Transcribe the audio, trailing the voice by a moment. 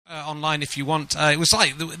online if you want. It was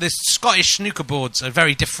like the Scottish snooker boards are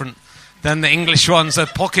very different than the English ones. The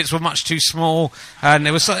pockets were much too small, and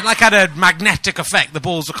it was like had a magnetic effect. The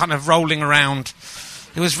balls were kind of rolling around.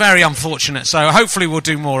 It was very unfortunate. So hopefully we'll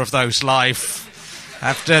do more of those live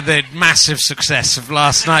after the massive success of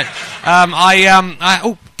last night.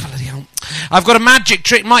 I've got a magic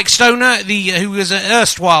trick. Mike Stoner, who was an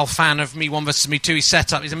erstwhile fan of Me 1 vs. Me 2, he's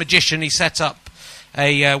a magician. He set up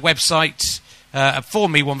a website for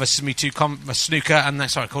Me 1 vs. Me 2 snooker, and I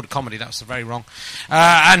called it comedy. That was very wrong.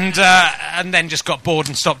 And then just got bored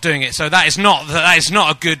and stopped doing it. So that is not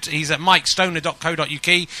a good. He's at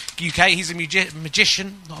mikestoner.co.uk. He's a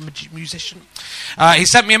magician, not a musician. He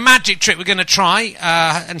sent me a magic trick. We're going to try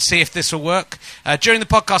and see if this will work. During the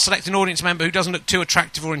podcast, select an audience member who doesn't look too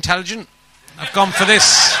attractive or intelligent. I've gone for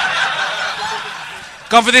this.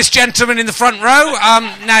 Gone for this gentleman in the front row.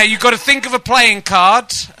 Now, you've got to think of a playing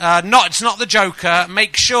card. It's not the Joker.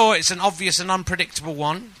 Make sure it's an obvious and unpredictable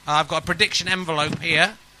one. I've got a prediction envelope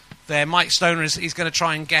here. There, Mike Stoner he's going to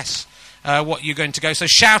try and guess what you're going to go. So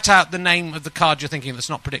shout out the name of the card you're thinking that's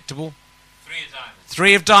not predictable. 3 of diamonds.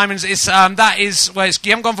 3 of diamonds.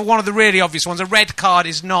 You haven't gone for one of the really obvious ones. A red card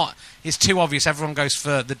is too obvious. Everyone goes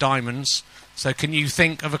for the diamonds. So can you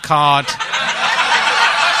think of a card?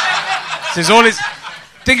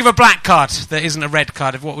 Think of a black card that isn't a red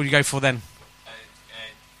card. What would you go for then?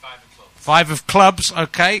 5 of clubs. 5 of clubs,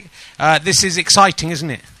 okay. This is exciting,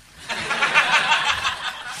 isn't it?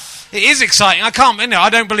 It is exciting. I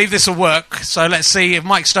don't believe this will work. So let's see if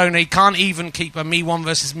Mike Stoner, he can't even keep a Me 1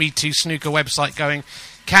 vs. Me 2 snooker website going.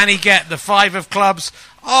 Can he get the 5 of clubs?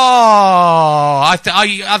 Oh, I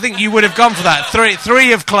think you would have gone for that.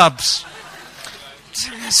 3 of clubs.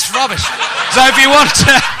 That's rubbish. So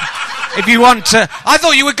if you want to, I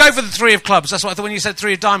thought you would go for the 3 of clubs. That's what I thought when you said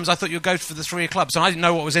 3 of diamonds. I thought you would go for the 3 of clubs, and I didn't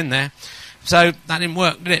know what was in there, so that didn't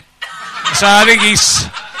work, did it? So I think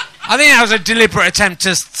that was a deliberate attempt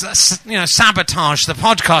to, sabotage the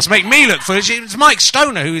podcast, make me look foolish. It's Mike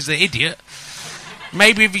Stoner who is the idiot.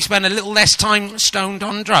 Maybe if you spend a little less time stoned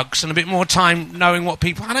on drugs and a bit more time knowing what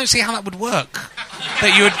people, I don't see how that would work.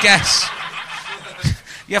 That you would guess.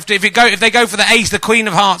 You have to if they go for the ace, the Queen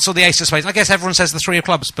of Hearts or the Ace of Spades. I guess everyone says the 3 of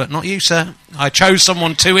clubs, but not you, sir. I chose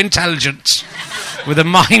someone too intelligent with a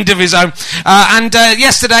mind of his own.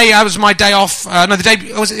 Yesterday was my day off.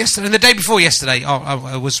 Was it yesterday? The day before yesterday,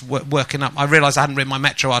 I was working up. I realised I hadn't written my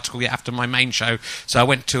Metro article yet after my main show, so I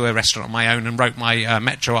went to a restaurant on my own and wrote my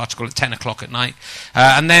Metro article at 10 o'clock at night.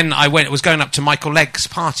 And then I was going up to Michael Legg's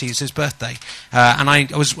party. It was his birthday, and I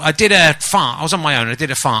did a fart. I was on my own. I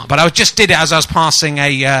did a fart, but I just did it as I was passing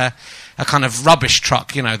a kind of rubbish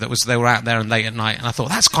truck, they were out there and late at night, and I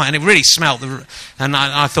thought and it really smelt, and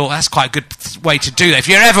I thought that's quite a good way to do that. If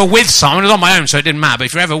you're ever with someone, it was on my own, so it didn't matter, but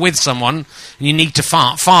if you're ever with someone and you need to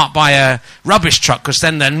fart by a rubbish truck, because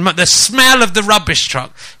then the smell of the rubbish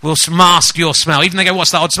truck will mask your smell. Even they go,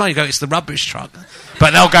 what's that odd smell? You go, it's the rubbish truck.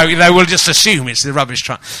 But they will just assume it's the rubbish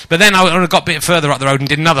truck. But then I got a bit further up the road and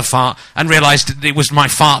did another fart and realised it was my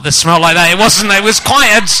fart that smelled like that. It wasn't. It was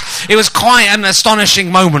quite an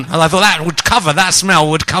astonishing moment. And I thought that smell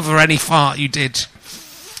would cover any fart you did.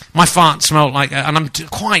 My fart smelled like, and I'm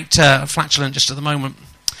quite flatulent just at the moment.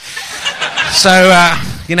 So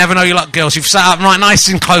you never know your luck, girls. You've sat up right nice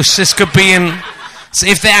and close. This could be in. So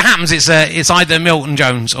if that happens, it's either Milton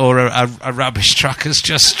Jones or a rubbish truck has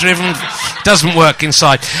just driven. Doesn't work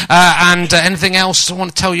inside. And anything else I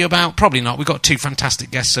want to tell you about? Probably not. We've got 2 fantastic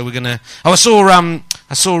guests, so we're going to... I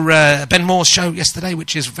saw Ben Moore's show yesterday,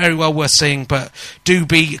 which is very well worth seeing, but do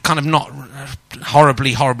be kind of not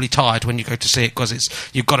horribly, horribly tired when you go to see it, because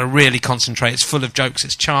you've got to really concentrate. It's full of jokes.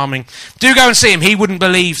 It's charming. Do go and see him. He wouldn't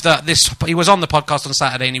believe that he was on the podcast on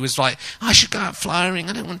Saturday, and he was like, I should go out flying.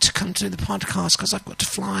 I don't want to come to the podcast because I've got to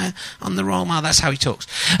fly on the Royal Mail. That's how he talks.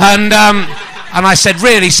 And I said,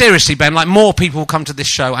 really, seriously, Ben, more people come to this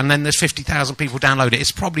show, and then there's 50,000 people download it.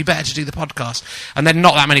 It's probably better to do the podcast. And then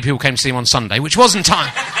not that many people came to see him on Sunday, which wasn't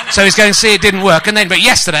time. So he's going to see it didn't work. But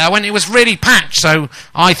yesterday I went, it was really packed. So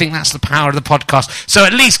I think that's the power of the podcast. So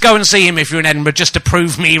at least go and see him if you're in Edinburgh, just to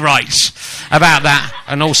prove me right about that.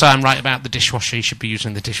 And also I'm right about the dishwasher. You should be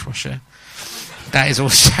using the dishwasher. That is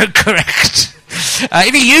also correct.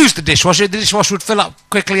 If he used the dishwasher would fill up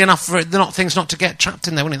quickly enough for things not to get trapped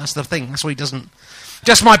in there, wouldn't it? That's the thing. That's what he doesn't.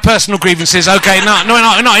 Just my personal grievances. Okay, no,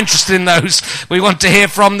 we're not interested in those. We want to hear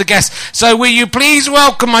from the guests. So will you please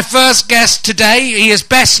welcome my first guest today? He is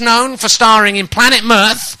best known for starring in Planet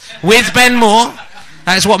Mirth with Ben Moore.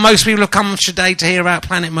 That is what most people have come today to hear about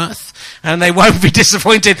Planet Mirth, and they won't be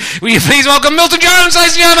disappointed. Will you please welcome Milton Jones,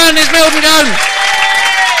 ladies and gentlemen? It's Milton Jones.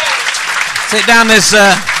 Sit down.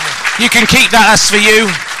 You can keep that. That's for you.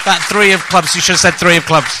 That 3 of clubs, you should have said 3 of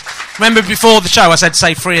clubs. Remember before the show I said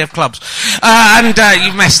say 3 of clubs. And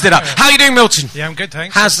you messed it up. How are you doing, Milton? Yeah, I'm good,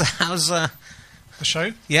 thanks. How's the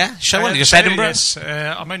show? Yeah, show on just show, Edinburgh? Yes,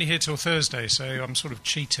 I'm only here till Thursday, so I'm sort of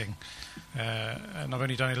cheating. And I've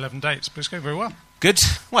only done 11 dates, but it's going very well. Good.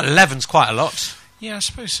 Well, 11's quite a lot. Yeah, I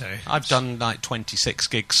suppose so. I've done like 26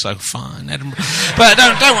 gigs so far in Edinburgh, but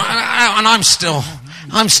don't. And I'm still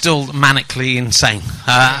manically insane.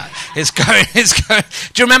 It's going.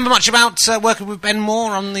 Do you remember much about working with Ben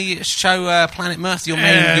Moore on the show Planet Mirth? Your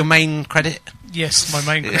main credit. Yes, my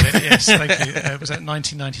main credit. Yes, thank you. Was that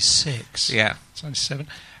 1996? Yeah, it's 97.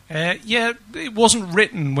 Yeah, it wasn't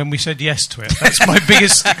written when we said yes to it. That's my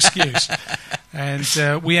biggest excuse.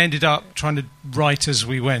 And we ended up trying to write as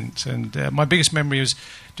we went. And my biggest memory was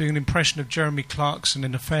doing an impression of Jeremy Clarkson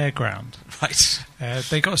in a fairground. Right.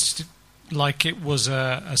 They got us to, like it was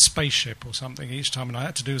a spaceship or something each time, and I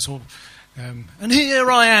had to do this all. And here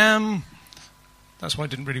I am. That's why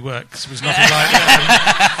it didn't really work, because it was nothing like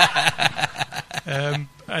that. And,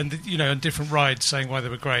 on different rides saying why they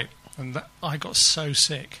were great. And I got so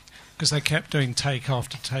sick because they kept doing take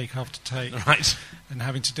after take after take, right? And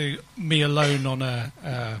having to do me alone on a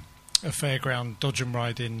fairground dodgem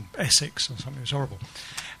ride in Essex or something. It was horrible.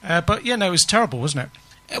 But it was terrible, wasn't it?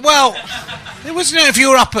 Well, it was. If you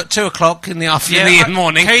were up at 2:00 in the afternoon, in the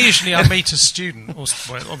morning. Occasionally, I meet a student. Well,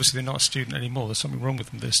 obviously, they're not a student anymore. There's something wrong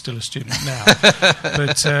with them. They're still a student now,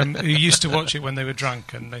 but who used to watch it when they were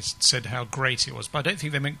drunk, and they said how great it was. But I don't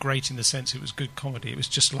think they meant great in the sense it was good comedy. It was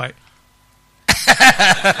just like.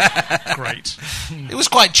 Great. It was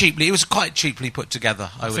quite cheaply put together.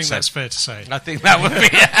 I would think say that's fair to say. I think that would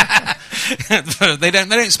be. They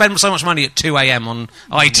don't spend so much money at 2 a.m. on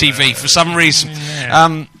ITV for some reason.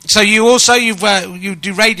 Yeah. So you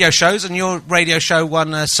do radio shows, and your radio show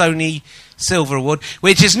won a Sony Silver Award,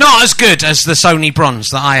 which is not as good as the Sony Bronze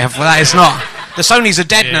that I have. That is not. The Sonys are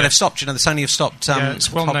dead now. They've stopped. The Sony have stopped.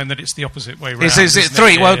 It's well known that it's the opposite way around. Is it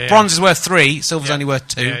 3? Well, bronze is worth 3. Silver's only worth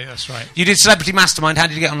 2. Yeah, that's right. You did Celebrity Mastermind. How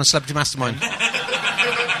did you get on the Celebrity Mastermind?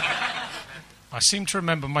 I seem to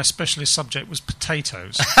remember my specialist subject was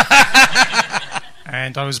potatoes.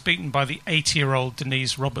 And I was beaten by the 80-year-old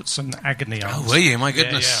Denise Robertson Agony Aunt. Oh, were you? My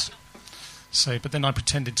goodness. Yeah. So, but then I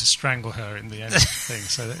pretended to strangle her in the end of the thing,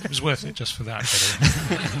 so it was worth it just for that.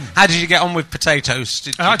 How did you get on with potatoes?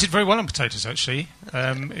 I did very well on potatoes, actually.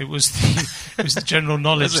 It was the general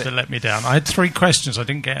knowledge that let me down. I had 3 questions I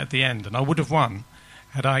didn't get at the end, and I would have won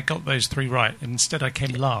had I got those 3 right. And instead, I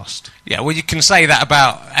came last. Yeah, well, you can say that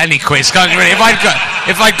about any quiz, can't you? Really? If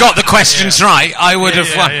I'd got the questions right, I would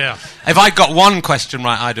have won. Yeah. If I'd got one question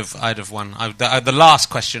right, I'd have won. The last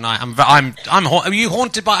question, I'm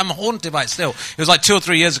haunted by it still. It was like 2 or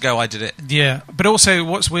 3 years ago I did it. Yeah, but also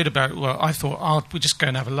what's weird about it, I thought, we'll just go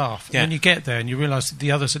and have a laugh. And then you get there and you realise that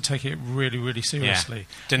the others are taking it really, really seriously.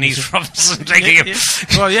 Yeah. Denise Robinson taking it.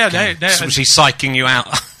 Well, yeah, no. She's psyching you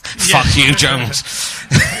out. Fuck you, Jones.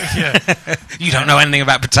 You don't know anything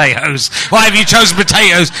about potatoes. Why have you chosen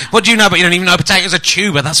potatoes? What do you know? But you don't even know potatoes are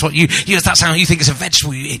tuber. That's what that's how you think it's a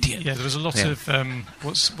vegetable, you idiot. Yeah, there was a lot of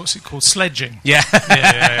what's it called? Sledging. Yeah.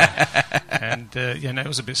 And it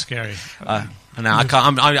was a bit scary. No, I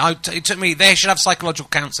can't. It took me. They should have psychological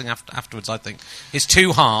counselling afterwards. I think it's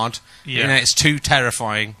too hard. Yeah. It's too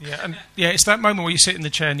terrifying. Yeah, it's that moment where you sit in the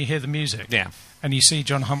chair and you hear the music. Yeah. And you see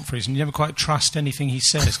John Humphreys, and you never quite trust anything he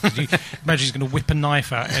says, because you imagine he's going to whip a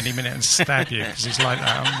knife out any minute and stab you, because he's like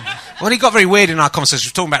that. Well, he got very weird in our conversation. We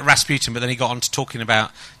were talking about Rasputin, but then he got on to talking about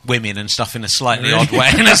women and stuff in a slightly odd way.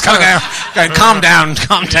 And it's kind of going, calm down.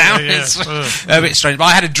 Yeah. It's a bit strange. But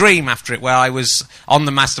I had a dream after it where I was on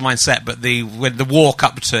the Mastermind set, but when the walk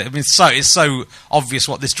up to it, it's so obvious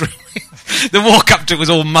what this dream is. The walk up to it was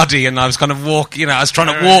all muddy, and I was kind of I was trying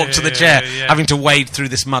to walk to the chair, having to wade through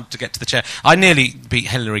this mud to get to the chair. I nearly beat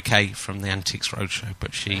Hilary Kay from the Antiques Roadshow,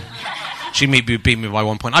 but she beat me by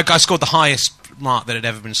 1 point. I scored the highest mark that had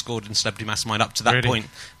ever been scored in Celebrity Mastermind up to that point,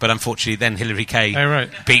 but unfortunately then Hilary Kay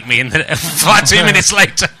beat me in 2 minutes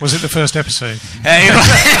later. Was it the first episode?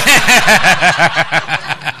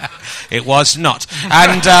 It was not.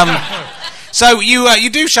 And so you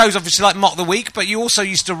do shows obviously like Mock the Week, but you also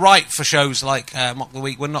used to write for shows like Mock the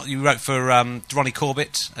Week. You wrote for Ronnie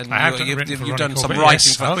Corbett, and you've done some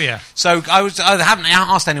writing for. Oh yeah. So I haven't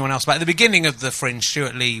asked anyone else, but at the beginning of the Fringe,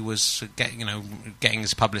 Stuart Lee was getting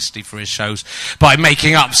his publicity for his shows by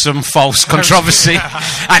making up some false controversy.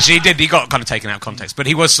 Actually, he did. He got kind of taken out of context, but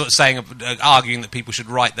he was sort of saying, arguing that people should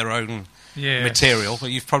write their own. Material. Well,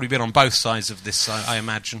 you've probably been on both sides of this, I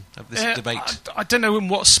imagine, of this debate. I don't know in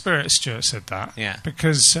what spirit Stuart said that. Yeah.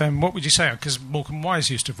 Because what would you say? Because Morecambe Wise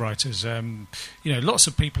used to have writers. Lots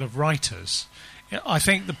of people have writers I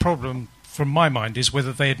think the problem, from my mind, is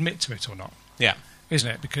whether they admit to it or not, Yeah. isn't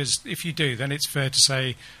it? Because if you do, then it's fair to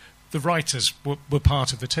say the writers were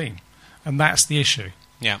part of the team, and that's the issue.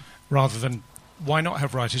 Yeah. Rather than, why not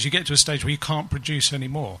have writers? You get to a stage where you can't produce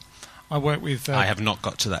anymore. I work with... I have not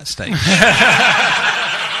got to that stage.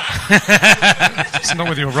 It's not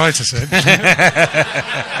what your writer said.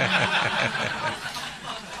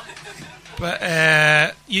 But,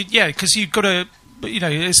 because you've got to... But,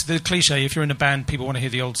 it's the cliche, if you're in a band, people want to hear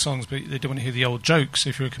the old songs, but they don't want to hear the old jokes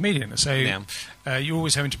if you're a comedian. So you're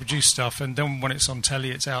always having to produce stuff, and then when it's on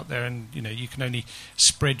telly, it's out there, and, you can only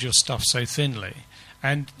spread your stuff so thinly.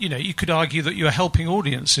 And, you could argue that you're helping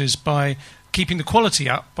audiences by keeping the quality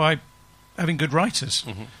up by having good writers.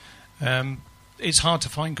 Mm-hmm. It's hard to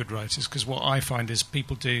find good writers, because what I find is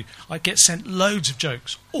people do... I get sent loads of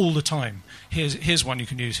jokes all the time. Here's one you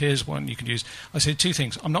can use, here's one you can use. I say two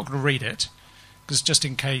things. I'm not going to read it, because just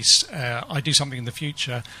in case I do something in the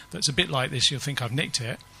future that's a bit like this, you'll think I've nicked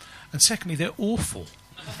it. And secondly, they're awful.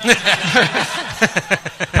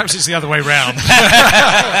 Perhaps it's the other way round.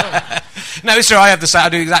 No, it's true. I have I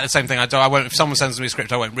do exactly the same thing. I won't. If someone sends me a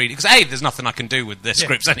script, I won't read it, because A, there's nothing I can do with their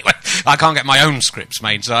scripts anyway. I can't get my own scripts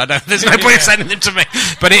made, so there's no point in sending them to me.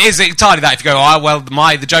 But it is entirely that. If you go,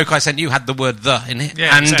 the joke I sent you had the word "the" in it,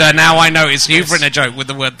 and exactly. Now I know it's you've written a joke with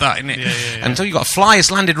the word "the" in it. Until you got a fly,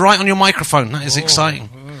 it's landed right on your microphone. That is exciting.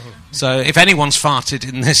 So if anyone's farted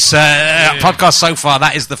in this podcast so far,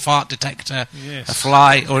 that is the fart detector. Yes. A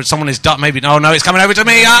fly, or someone is maybe. Oh no, it's coming over to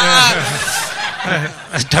me.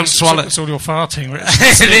 Don't swallow. It's all your farting.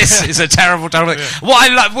 It is. It's a terrible. What I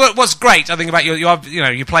love, what's great, I think, about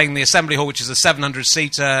you're playing the Assembly Hall, which is a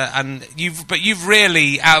 700-seater, and you've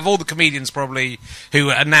really, out of all the comedians probably who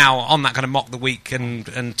are now on that kind of Mock the Week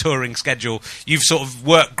and touring schedule, you've sort of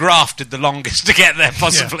grafted the longest to get there,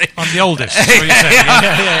 possibly. Yeah, I'm the oldest.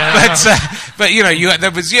 But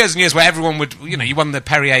there was years and years where everyone would, you won the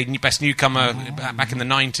Perrier Best Newcomer back in the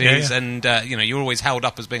 90s, and you were always held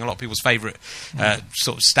up as being a lot of people's favourite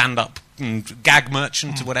sort of stand-up and gag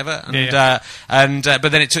merchant or whatever, and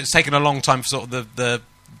but then it's taken a long time for sort of to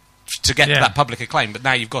get to that public acclaim. But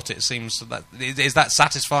now you've got it. It seems that is that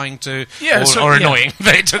satisfying to or annoying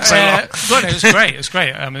that it took so long. Well, no, it's great. It's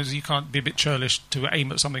great. You can't be a bit churlish to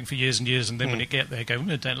aim at something for years and years, and then when you get there, go,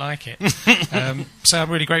 I don't like it. So I'm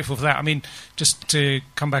really grateful for that. I mean, just to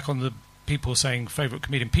come back on the people saying favourite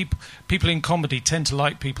comedian, people in comedy tend to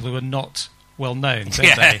like people who are not well known,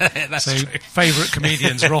 don't they? That's so true. Favourite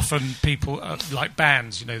comedians are often people like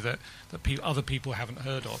bands, that other people haven't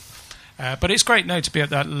heard of. But it's great to be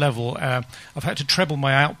at that level. I've had to treble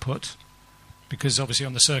my output, because obviously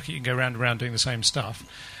on the circuit you can go round and round doing the same stuff,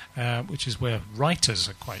 which is where writers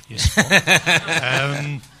are quite useful.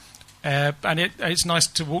 And it's nice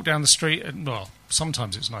to walk down the street, and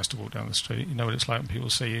sometimes it's nice to walk down the street. You know what it's like when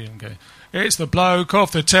people see you and go, "It's the bloke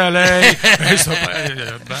off the telly."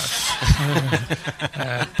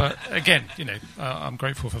 But again, I'm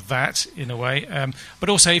grateful for that in a way. But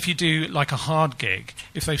also, if you do like a hard gig,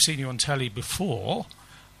 if they've seen you on telly before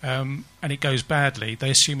and it goes badly, they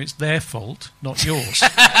assume it's their fault, not yours.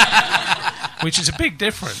 Which is a big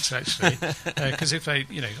difference, actually, because if they,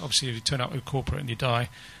 obviously if you turn up with corporate and you die,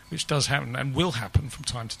 which does happen and will happen from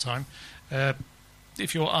time to time.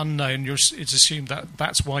 If you're unknown, it's assumed that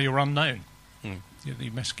that's why you're unknown.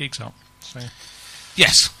 You mess gigs up. So.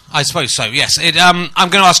 Yes, I suppose so, yes. I'm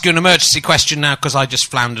going to ask you an emergency question now, because I just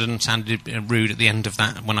floundered and sounded rude at the end of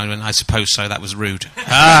that when I suppose so, that was rude.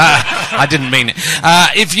 I didn't mean it.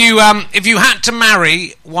 If you had to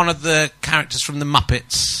marry one of the characters from the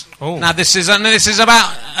Muppets... Oh. Now, this is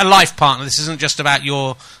about a life partner. This isn't just about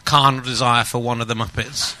your carnal desire for one of the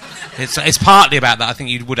Muppets. It's partly about that. I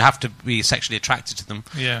think you would have to be sexually attracted to them.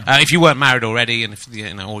 Yeah. If you weren't married already, and if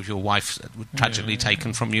or if your wife was tragically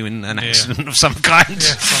taken from you in an accident of some kind,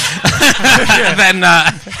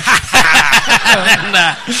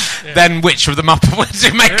 then which of the Muppet would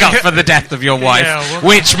you make up for the death of your wife?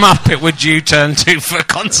 Which Muppet would you turn to for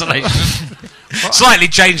consolation? Slightly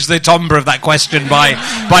change the timbre of that question by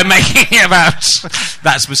making it about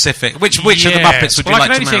that specific. Which of the Muppets would you like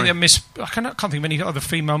to marry? I can't think of any other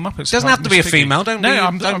female Muppets. It doesn't have to be a female. Don't be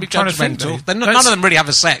judgmental. None of them really have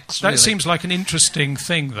a sex. That seems like an interesting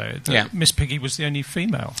thing, though. That Miss Piggy was the only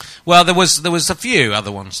female. Well, there was a few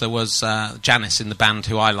other ones. There was Janice in the band,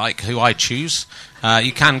 who I like, who I choose.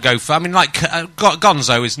 You can go for. I mean, like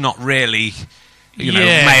Gonzo is not really you know,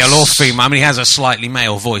 Yes. male or female. I mean, he has a slightly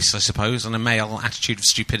male voice, I suppose, and a male attitude of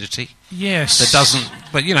stupidity. Yes. That doesn't,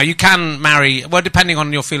 but you know, you can marry. Well, depending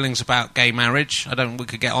on your feelings about gay marriage, we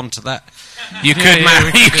could get onto that. You could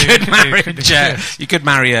marry. You could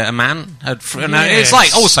marry a man. It's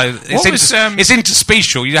like also it's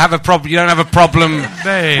interspecial. You have a problem. You don't have a problem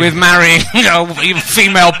with marrying a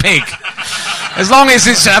female pig, as long as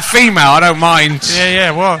it's a female. I don't mind.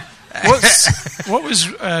 Yeah. What was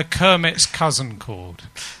Kermit's cousin called?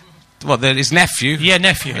 What, his nephew? Yeah,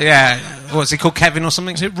 nephew. Yeah. What's he called? Kevin or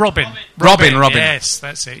something? Is it Robin? Robin. Yes,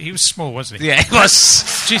 that's it. He was small, wasn't he? Yeah, he was.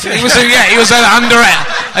 He was an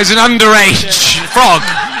underage frog.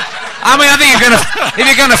 I mean, I think if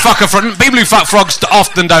you're gonna fuck a frog, people who fuck frogs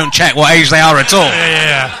often don't check what age they are at all.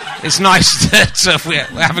 Yeah. It's nice that we're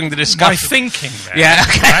having the discussion. My thinking there, yeah,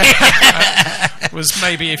 okay. was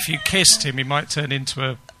maybe if you kissed him, he might turn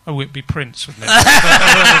into a Whitby Prince, wouldn't it?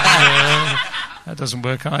 That doesn't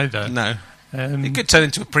work either. No. It could turn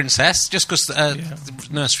into a princess just because the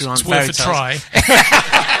nursery rhyme fairy worth a tales. try.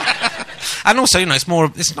 And also, you know,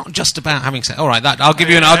 it's not just about having sex. All right, I'll give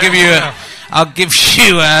you another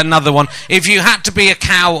one. If you had to be a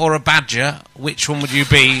cow or a badger, which one would you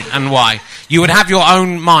be and why? You would have your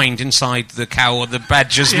own mind inside the cow or the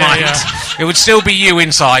badger's mind. Yeah. It would still be you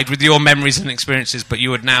inside with your memories and experiences, but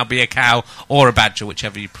you would now be a cow or a badger,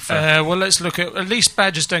 whichever you prefer. Well, let's look at least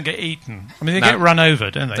badgers don't get eaten. I mean, they get run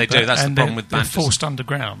over, don't they? They do. That's the problem with badgers. They're forced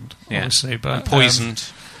underground, obviously, but and poisoned.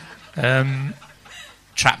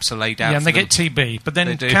 Traps are laid out. Yeah, and they get TB, but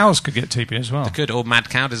then cows could get TB as well. They could, or mad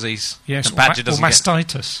cow disease. Yes, or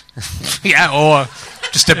mastitis. Yeah, or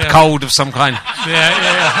just a cold of some kind.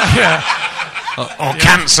 Yeah. Or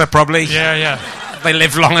cancer, probably. Yeah. They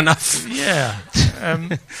live long enough. Yeah.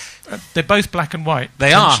 They're both black and white.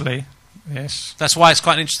 They are. Yes. That's why it's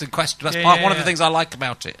quite an interesting question. That's one of the things I like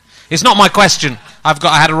about it. It's not my question. I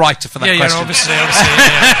had a writer for that question. Yeah, obviously.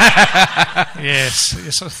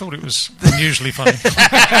 Yes, I thought it was unusually funny.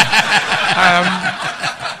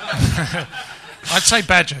 I'd say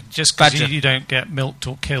badger, just because you don't get milked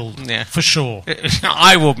or killed. Yeah, for sure.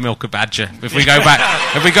 I would milk a badger if we go back.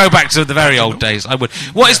 If we go back to the very old days, I would.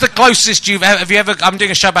 What is the closest have you ever? I'm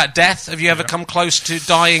doing a show about death. Have you ever come close to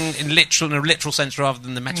dying in a literal sense rather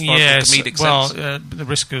than the metaphorical comedic sense? Well, the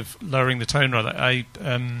risk of lowering the tone rather.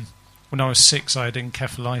 When I was 6, I had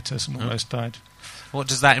encephalitis and almost died. What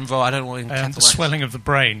does that involve? I don't know what encephalitis. The swelling of the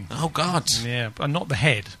brain. Oh God! Yeah, but not the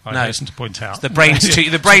head. I hasten to point out. The brain's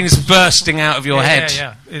bursting out of your head.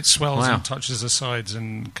 Yeah. It swells and touches the sides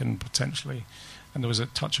and can potentially. And there was a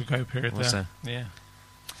touch and go period there. Yeah.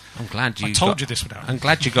 I'm glad you. I told you this would happen. I'm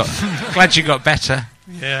glad you got. Glad you got better.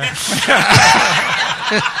 Yeah.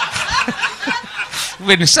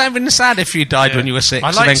 Wouldn't have been sad if you died when you were 6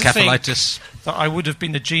 of encephalitis. That I would have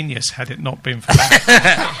been a genius had it not been for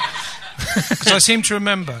that. Because I seem to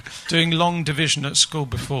remember doing long division at school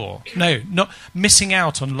before. No, not missing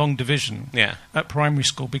out on long division at primary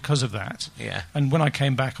school because of that. Yeah. And when I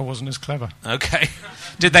came back, I wasn't as clever. Okay.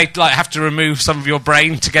 Did they have to remove some of your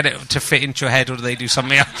brain to get it to fit into your head, or do they do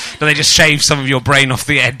something else? Do they just shave some of your brain off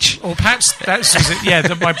the edge? Or perhaps that's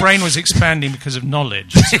that my brain was expanding because of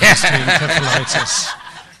knowledge as opposed to encephalitis.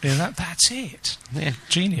 Yeah, that's it. Yeah,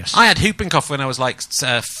 genius. I had whooping cough when I was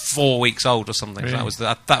 4 weeks old or something. Really?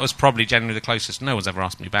 So that was probably generally the closest. No one's ever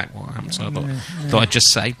asked me back what happened, so I thought I'd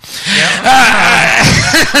just say. Yeah.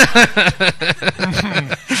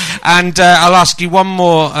 And I'll ask you one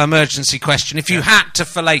more emergency question. If you had to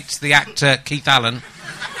fillet the actor Keith Allen,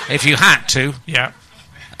 if you had to,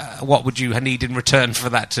 what would you need in return for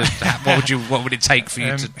that to happen? What would it take for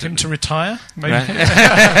you to retire? Maybe.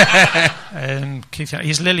 Right. Keith,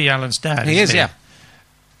 he's Lily Allen's dad. He is, yeah.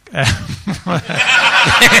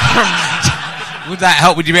 Would that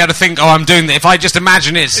help? Would you be able to think, I'm doing that? If I just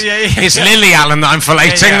imagine it's Lily Allen that I'm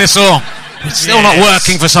filleting this, or it's still not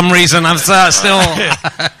working for some reason. I'm still.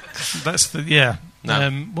 That's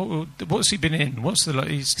No. What's he been in? He's not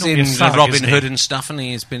in thug, Robin Hood and stuff, and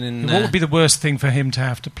he's been in. What would be the worst thing for him to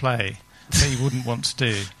have to play that he wouldn't want to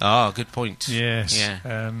do? Oh, good point. Yes.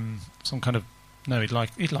 Yeah. Some kind of he'd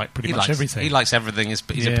like pretty much everything. He likes everything. He's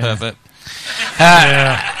a pervert.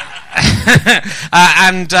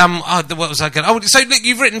 What was I going? Oh, so look,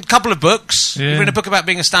 you've written a couple of books. Yeah. You've written a book about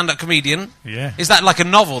being a stand-up comedian. Yeah. Is that like a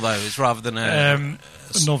novel though? Is rather than a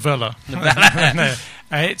novella? No.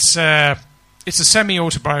 It's. it's a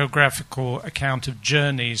semi-autobiographical account of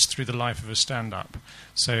journeys through the life of a stand-up.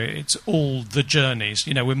 So it's all the journeys.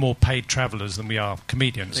 You know, we're more paid travellers than we are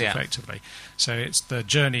comedians, effectively. So it's the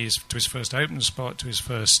journeys to his first open spot, to his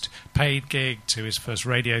first paid gig, to his first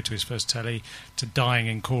radio, to his first telly, to dying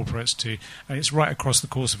in corporates, and it's right across the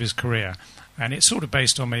course of his career. And it's sort of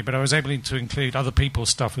based on me, but I was able to include other people's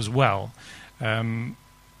stuff as well.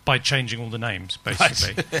 By changing all the names,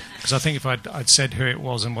 basically. Because I think if I'd said who it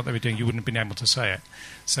was and what they were doing, you wouldn't have been able to say it.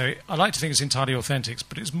 So I like to think it's entirely authentic,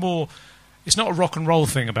 but it's not a rock and roll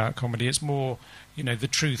thing about comedy. It's more, you know, the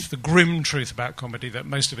truth, the grim truth about comedy, that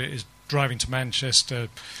most of it is driving to Manchester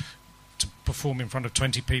to perform in front of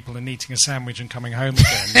 20 people and eating a sandwich and coming home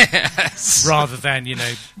again, rather than, you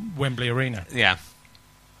know, Wembley Arena. Yeah.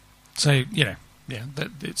 So, you know,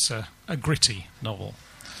 it's a gritty novel.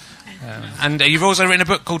 And you've also written a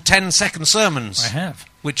book called 10 Second Sermons. I have.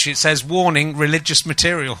 Which it says warning religious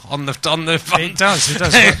material on the front. It does.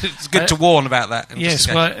 It's good to warn about that. Yes,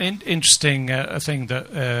 well, interesting thing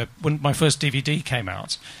that when my first DVD came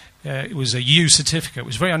out, it was a U certificate. It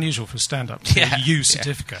was very unusual for stand-up to get a U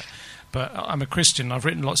certificate. But I'm a Christian. I've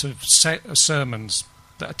written lots of sermons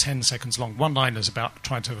that are 10 seconds long, one-liners about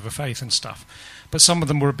trying to have a faith and stuff. But some of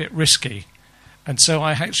them were a bit risky. And so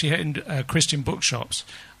I actually had in Christian bookshops,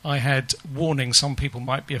 I had warning some people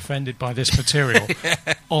might be offended by this material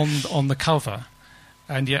on the cover,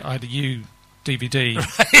 and yet I had a U DVD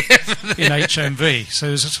in HMV. So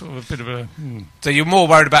there's a sort of a bit of a... So you're more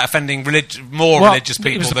worried about offending religious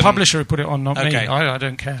people? It was the publisher who put it on, not me. I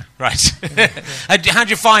don't care. Right. How do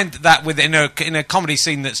you find that in a comedy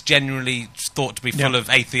scene that's generally thought to be full of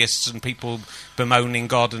atheists and people bemoaning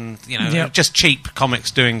God and, you know, just cheap comics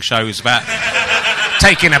doing shows about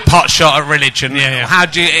taking a pot shot at religion? How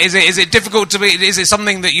do you... Is it difficult to be... Is it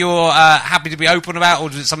something that you're happy to be open about,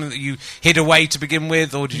 or is it something that you hid away to begin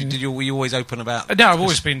with, or were you always open about? No, I've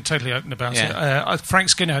always been totally open about it. Frank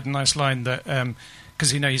Skinner had a nice line that, because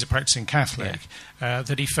he's a practicing Catholic,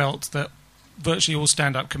 that he felt that virtually all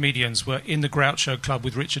stand-up comedians were in the Groucho Club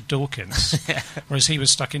with Richard Dawkins, whereas he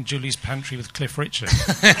was stuck in Julie's pantry with Cliff Richard.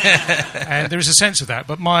 And there is a sense of that,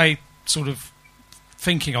 but my sort of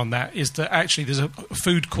thinking on that is that actually there's a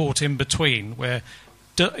food court in between where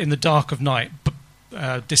in the dark of night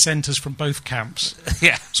dissenters from both camps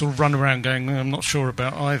sort of run around going, I'm not sure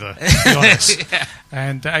about either, to be honest.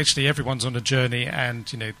 And actually everyone's on a journey,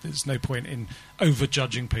 and, you know, there's no point in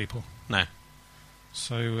over-judging people. No.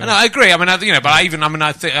 So no, I agree. I mean, I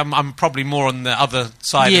think I'm probably more on the other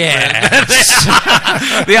side of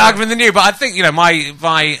the argument than you. But I think, you know,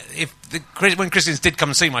 when Christians did come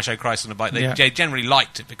and see my show Christ on a Bike, they generally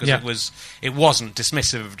liked it because it wasn't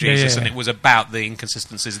dismissive of Jesus, and it was about the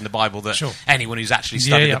inconsistencies in the Bible that anyone who's actually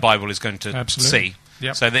studied the Bible is going to see.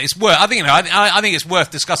 Yep. So that it's worth. I think, you know, I think it's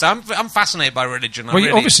worth discussing. I'm fascinated by religion.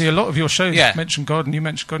 Well, obviously, a lot of your shows mention God, and you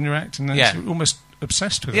mention God in your act, and you're almost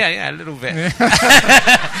obsessed with it. Yeah, a little bit.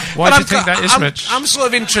 Why do you think that is, Rich? I'm sort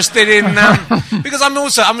of interested in because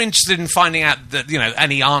I'm interested in finding out that, you know,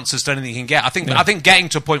 any answers to anything you can get. I think getting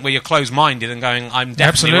to a point where you're closed-minded and going, I'm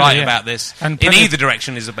definitely right about this, and in either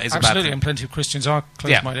direction is a bad thing. Absolutely, and plenty of Christians are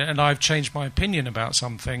closed-minded, and I've changed my opinion about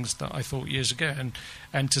some things that I thought years ago,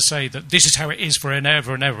 and to say that this is how it is for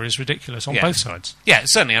ever and ever is ridiculous on both sides. Yeah,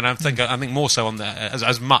 certainly, and I think more so on the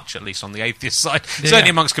as much at least on the atheist side.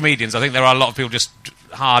 Certainly amongst comedians, I think there are a lot of people just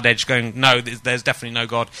hard edge going, no, there's definitely no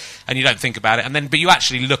God, and you don't think about it, but you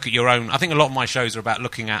actually look at your own. I think a lot of my shows are about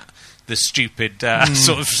looking at the stupid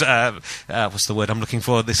sort of what's the word I'm looking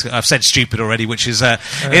for? I've said stupid already, which is not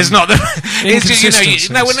the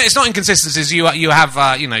inconsistencies. It's not inconsistencies. You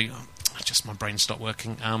have you know. Just my brain stopped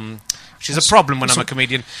working, which is a problem when I'm a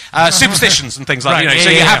comedian. Superstitions and things like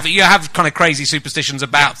that. You have kind of crazy superstitions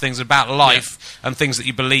about things, about life, and things that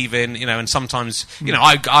you believe in. You know, and sometimes you know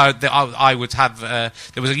I would have there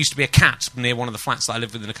used to be a cat near one of the flats that I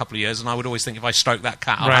lived with in a couple of years, and I would always think if I stroke that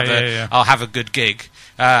cat, I'll have a good gig.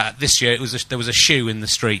 This year there was a shoe in the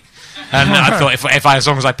street, and I thought as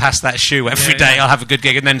long as I pass that shoe every day, I'll have a good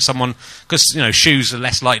gig. And then someone, because you know shoes are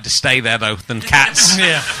less likely to stay there though than cats.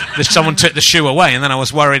 Someone took the shoe away, and then I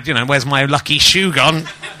was worried. You know, where's my lucky shoe gone?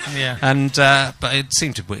 And but it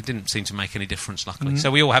didn't seem to make any difference, luckily.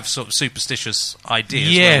 So we all have sort of superstitious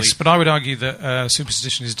ideas. Yes, but I would argue that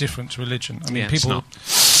superstition is different to religion. I mean, people.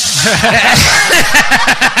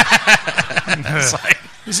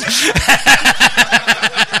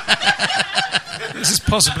 This is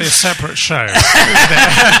possibly a separate show.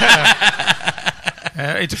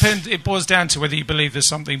 It depends. It boils down to whether you believe there's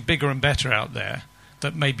something bigger and better out there,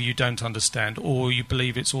 that maybe you don't understand, or you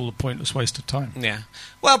believe it's all a pointless waste of time. Yeah.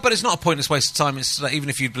 Well, but it's not a pointless waste of time. It's like, even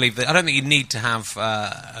if you believe that, I don't think you need to have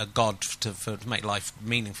a God to make life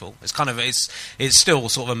meaningful. It's kind of it's still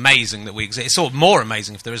sort of amazing that we exist. It's sort of more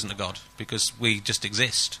amazing if there isn't a God, because we just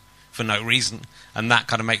exist for no reason, and that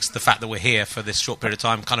kind of makes the fact that we're here for this short period of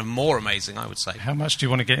time kind of more amazing, I would say. How much do you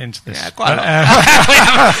want to get into this? Yeah, quite a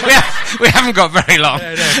lot. we haven't got very long.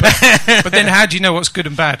 But then how do you know what's good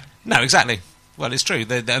and bad? No, exactly. Well, it's true.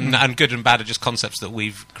 And good and bad are just concepts that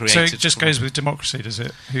we've created. So it just goes with democracy, does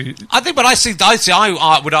it? I think, but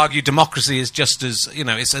I would argue democracy is just as,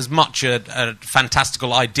 it's as much a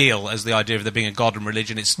fantastical ideal as the idea of there being a God and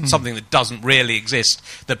religion. It's something that doesn't really exist,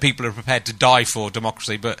 that people are prepared to die for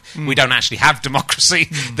democracy, but we don't actually have democracy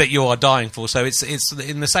that you are dying for. So it's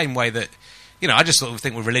in the same way that, I just sort of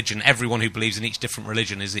think with religion, everyone who believes in each different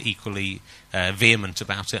religion is equally vehement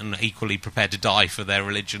about it and equally prepared to die for their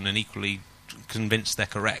religion and equally convinced they're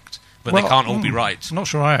correct, but they can't all be right. I'm not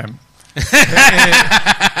sure I am.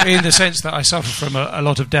 In the sense that I suffer from a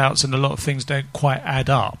lot of doubts and a lot of things don't quite add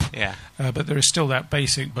up. Yeah. But there is still that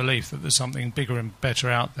basic belief that there's something bigger and better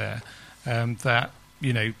out there that,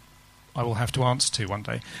 I will have to answer to one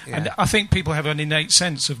day. Yeah. And I think people have an innate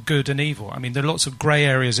sense of good and evil. I mean, there are lots of grey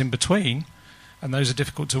areas in between, and those are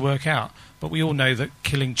difficult to work out. But we all know that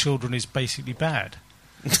killing children is basically bad.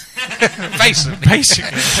 Basically.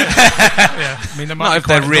 Yeah. I mean, not if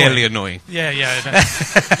they're really annoying. Yeah.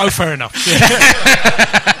 Oh, fair enough. Yeah.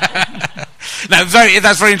 No,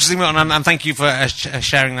 that's very interesting, Milton, and thank you for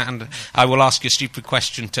sharing that. And I will ask you a stupid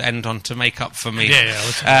question to end on to make up for me.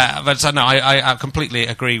 Yeah. But no, I completely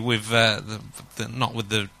agree with not with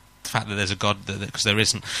the fact that there's a God, because there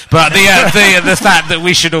isn't, but the fact that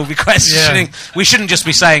we should all be questioning. Yeah. We shouldn't just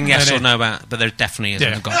be saying yes or no about, but there definitely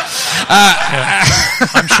isn't a God.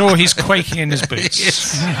 I'm sure he's quaking in his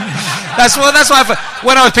boots. That's why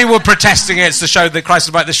when people were protesting against the show, the Christ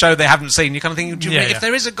about the show they haven't seen, you kind of think, if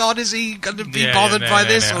there is a God, is he going to be bothered by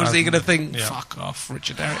this, or is he going to think, fuck off,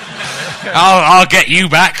 Richard Herring? I'll get you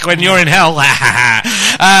back when you're in hell.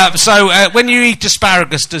 So when you eat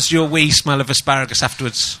asparagus, does your wee smell of asparagus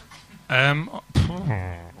afterwards? Do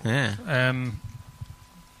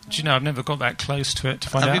you know, I've never got that close to it to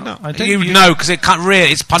find out. I don't know, because it can't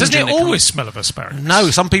really. It's pungent. Doesn't it always smell of asparagus?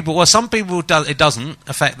 No, some people it doesn't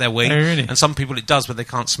affect their wee, and some people it does, but they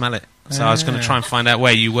can't smell it. So I was going to try and find out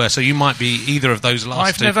where you were. So you might be either of those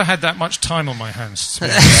last two. I've never had that much time on my hands.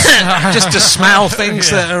 Just to smell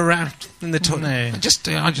things that are around in the toilet.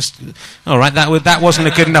 No. All right, that wasn't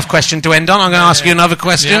a good enough question to end on. I'm going to ask you another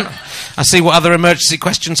question. Yeah. I see what other emergency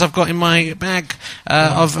questions I've got in my bag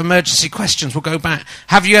of emergency questions. We'll go back.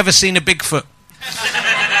 Have you ever seen a Bigfoot?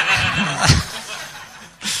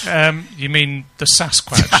 You mean the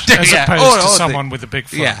Sasquatch, as opposed to someone with a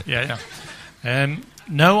Bigfoot? Yeah.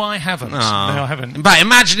 No, I haven't. But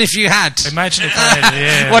imagine if you had. Imagine if I had.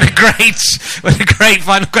 Yeah. What a great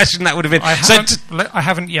final question that would have been. I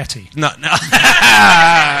haven't Yeti. No.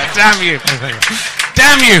 Damn you.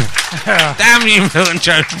 Damn you, Milton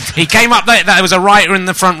Jones. He came up there. There was a writer in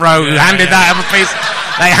the front row who handed that on a piece.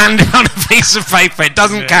 They handed on a piece of paper. It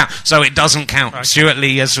doesn't count. So it doesn't count. Right. Stuart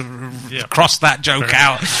Lee has crossed that joke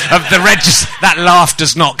out of the register. That laugh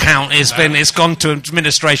does not count. It's gone to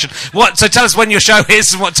administration. So tell us when your show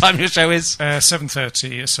is and what time your show is.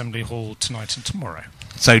 7:30 Assembly Hall tonight and tomorrow.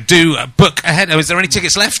 So do book ahead. Is there any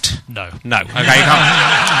tickets left? No. Okay,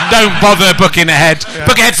 don't bother booking ahead. Yeah.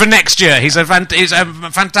 Book ahead for next year. He's a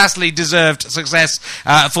fantastically deserved success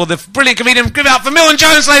for the brilliant comedian. Give it up for Milton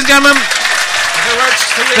Jones, ladies and gentlemen.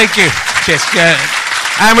 Thank you. Cheers.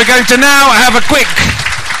 And we're going to now have a quick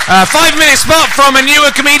 5-minute spot from a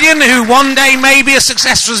newer comedian who one day may be as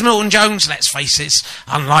successful as Milton Jones. Let's face it,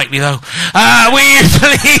 unlikely though. Will you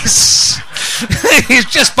please? It's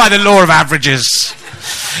just by the law of averages.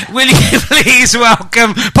 Will you please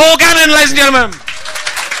welcome Paul Gannon, ladies and gentlemen?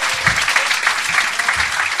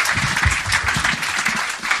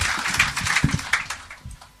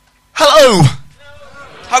 Hello.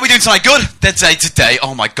 How are we doing tonight? Good? Dead day today.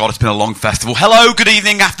 Oh my God, it's been a long festival. Hello, good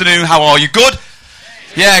evening, afternoon, how are you? Good?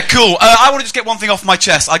 Yeah, cool. I want to just get one thing off my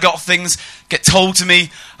chest. I got things get told to me,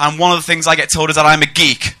 and one of the things I get told is that I'm a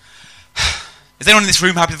geek. Is anyone in this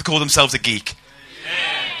room happy to call themselves a geek?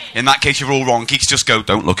 In that case, you're all wrong. Geeks just go,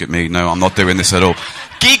 don't look at me. No, I'm not doing this at all.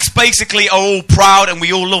 Geeks basically are all proud and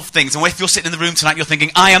we all love things. And if you're sitting in the room tonight, you're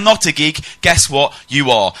thinking, I am not a geek. Guess what? You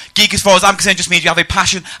are. Geek, as far as I'm concerned, just means you have a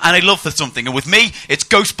passion and a love for something. And with me, it's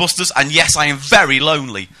Ghostbusters. And yes, I am very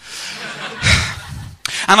lonely.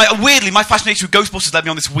 And weirdly, my fascination with Ghostbusters led me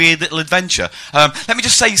on this weird little adventure. Let me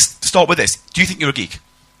just start with this. Do you think you're a geek?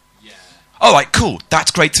 Yeah. All right, cool.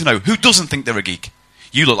 That's great to know. Who doesn't think they're a geek?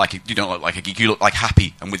 You don't look like a geek. You look like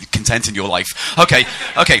happy and with content in your life. Okay.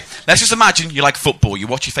 Let's just imagine you like football. You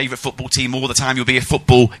watch your favourite football team all the time. You'll be a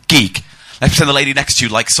football geek. Let's pretend the lady next to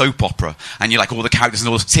you likes soap opera, and you like all the characters and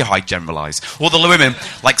all. See how I generalise. All the women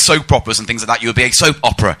like soap operas and things like that. You'll be a soap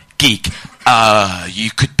opera geek. You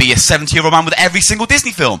could be a 70-year-old man with every single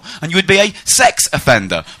Disney film, and you would be a sex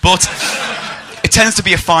offender. But it tends to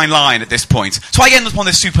be a fine line at this point. So I end up on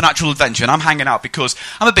this supernatural adventure, and I'm hanging out because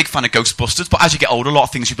I'm a big fan of Ghostbusters, but as you get older, a lot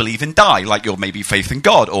of things you believe in die, like your maybe faith in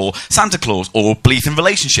God, or Santa Claus, or belief in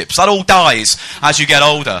relationships. That all dies as you get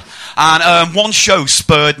older. And one show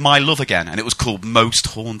spurred my love again, and it was called Most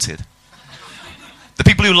Haunted. The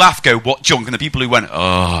people who laugh go, what junk? And the people who went,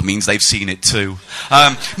 oh, means they've seen it too.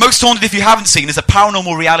 Most Haunted, if you haven't seen, is a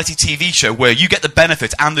paranormal reality TV show where you get the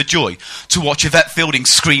benefit and the joy to watch Yvette Fielding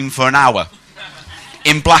scream for an hour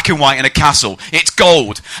in black and white in a castle. It's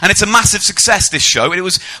gold. And it's a massive success, this show. It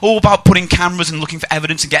was all about putting cameras and looking for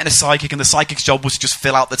evidence and getting a psychic, and the psychic's job was to just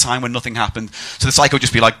fill out the time when nothing happened. So the psychic would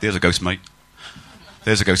just be like, there's a ghost, mate.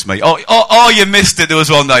 There's a ghost, mate. Oh, you missed it. There was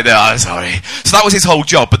one night there. Oh, sorry. So that was his whole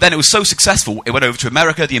job. But then it was so successful, it went over to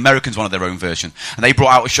America. The Americans wanted their own version. And they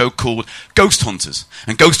brought out a show called Ghost Hunters.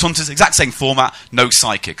 And Ghost Hunters, exact same format, no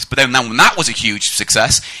psychics. But then when that was a huge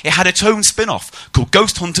success, it had its own spin-off called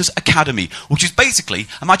Ghost Hunters Academy, which is basically,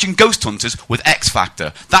 imagine Ghost Hunters with X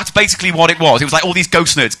Factor. That's basically what it was. It was like all these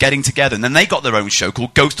ghost nerds getting together. And then they got their own show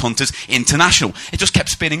called Ghost Hunters International. It just kept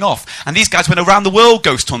spinning off. And these guys went around the world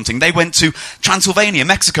ghost hunting. They went to Transylvania,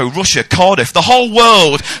 Mexico, Russia, Cardiff, the whole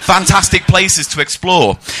world. Fantastic places to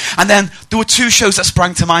explore. And then there were two shows that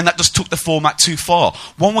sprang to mind that just took the format too far.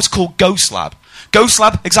 One was called Ghost Lab. Ghost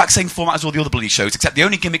Lab, exact same format as all the other bloody shows, except the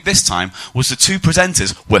only gimmick this time was the two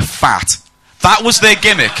presenters were fat. That was their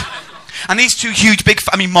gimmick. And these two huge, big,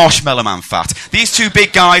 Marshmallow Man fat. These two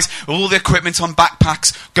big guys with all the equipment on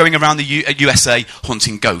backpacks going around the USA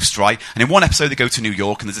hunting ghosts, right? And in one episode they go to New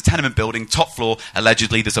York and there's a tenement building, top floor,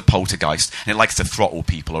 allegedly there's a poltergeist. And it likes to throttle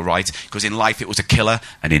people, all right? Because in life it was a killer,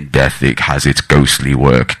 and in death it has its ghostly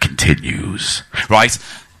work continues. Right?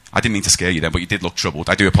 I didn't mean to scare you then, but you did look troubled.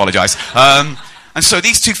 I do apologise. And so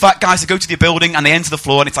these two fat guys, they go to the building and they enter the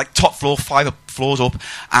floor, and it's like top floor, 5 floors up.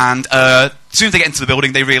 And as soon as they get into the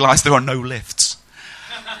building, they realise there are no lifts.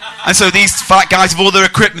 And so these fat guys with all their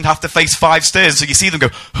equipment have to face 5 stairs. So you see them go,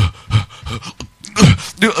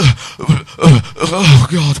 oh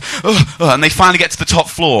God. And they finally get to the top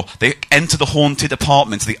floor. They enter the haunted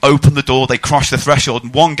apartment. They open the door, they cross the threshold,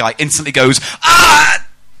 and one guy instantly goes,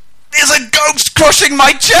 there's a ghost crushing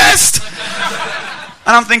my chest!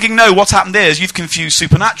 And I'm thinking, no, what's happened there is you've confused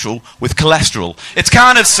supernatural with cholesterol. It's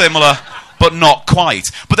kind of similar, but not quite.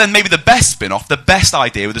 But then maybe the best spin-off, the best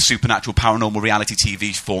idea with the supernatural paranormal reality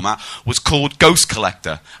TV format was called Ghost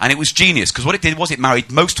Collector. And it was genius, because what it did was it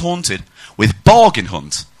married Most Haunted with Bargain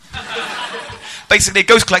Hunt. Basically, a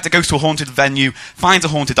ghost collector goes to a haunted venue, finds a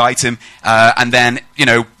haunted item, and then,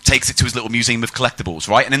 takes it to his little museum of collectibles,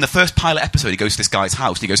 right? And in the first pilot episode, he goes to this guy's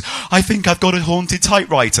house, and he goes, I think I've got a haunted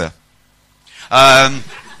typewriter. And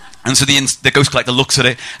so the ghost collector looks at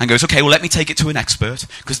it and goes, okay, well, let me take it to an expert,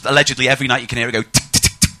 because allegedly every night you can hear it go tick, tick,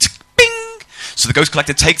 tick, tick, tick, bing. So the ghost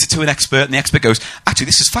collector takes it to an expert, and the expert goes, actually,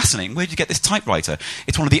 this is fascinating. Where did you get this typewriter?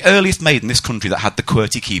 It's one of the earliest made in this country that had the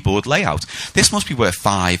QWERTY keyboard layout. This must be worth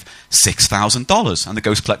 $5,000-$6,000. And the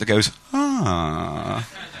ghost collector goes,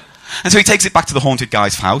 And so he takes it back to the haunted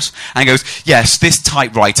guy's house and goes, yes, this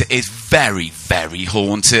typewriter is very, very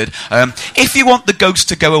haunted. If you want the ghost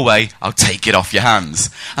to go away, I'll take it off your hands.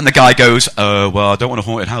 And the guy goes, well, I don't want a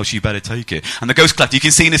haunted house, you better take it. And the ghost collector, you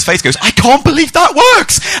can see in his face, goes, I can't believe that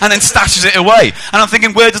works! And then stashes it away. And I'm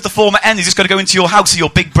thinking, where does the format end? He's just got to go into your house, see your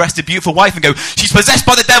big-breasted, beautiful wife and go, she's possessed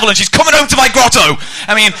by the devil and she's coming home to my grotto!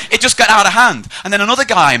 I mean, it just got out of hand. And then another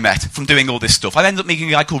guy I met from doing all this stuff, I ended up meeting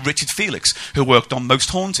a guy called Richard Felix, who worked on Most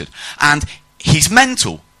Haunted. And he's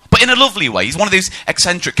mental, but in a lovely way. He's one of those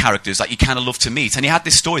eccentric characters that you kind of love to meet. And he had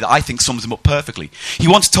this story that I think sums him up perfectly. He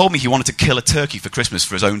once told me he wanted to kill a turkey for Christmas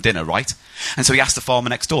for his own dinner, right? And so he asked the farmer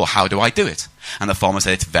next door, how do I do it? And the farmer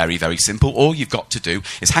said, it's very, very simple. All you've got to do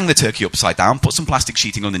is hang the turkey upside down, put some plastic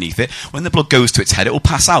sheeting underneath it. When the blood goes to its head, it will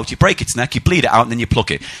pass out. You break its neck, you bleed it out, and then you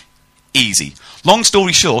pluck it. Easy. Long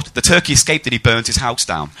story short, the turkey escaped and he burnt his house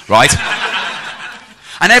down, right?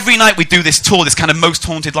 And every night we'd do this tour, this kind of Most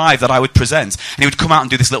Haunted Live that I would present. And he would come out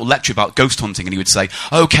and do this little lecture about ghost hunting. And he would say,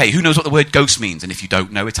 okay, who knows what the word ghost means? And if you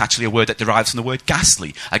don't know, it's actually a word that derives from the word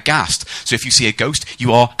ghastly, aghast. So if you see a ghost,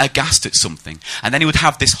 you are aghast at something. And then he would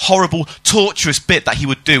have this horrible, torturous bit that he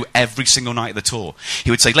would do every single night of the tour.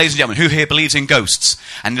 He would say, ladies and gentlemen, who here believes in ghosts?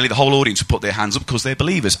 And nearly the whole audience would put their hands up because they're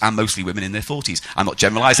believers, and mostly women in their 40s. I'm not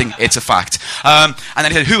generalising, it's a fact. And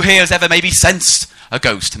then he said, who here has ever maybe sensed a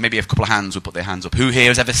ghost, and maybe a couple of hands would put their hands up. Who here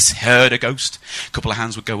has ever heard a ghost? A couple of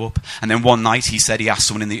hands would go up. And then one night he asked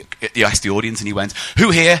someone he asked the audience, and he went,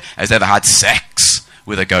 who here has ever had sex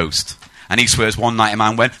with a ghost? And he swears one night a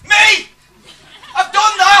man went, me! I've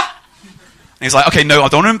done that! And he's like, okay, no, I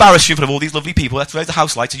don't want to embarrass you in front of all these lovely people. That's where the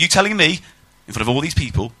house lights. Are you telling me, in front of all these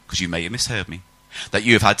people, because you may have misheard me, that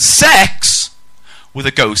you have had sex with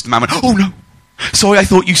a ghost? The man went, oh no, sorry, I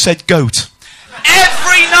thought you said goat.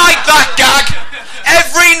 Every night that gag!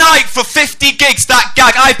 Every night for 50 gigs, that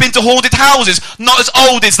gag. I've been to haunted houses, not as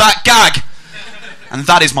old as that gag. And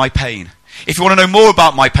that is my pain. If you want to know more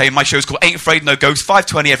about my pain, my show's called Ain't Afraid No Ghost,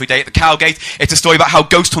 5:20 every day at the Cowgate. It's a story about how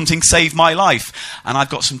ghost hunting saved my life. And I've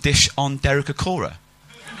got some dish on Derek Acora,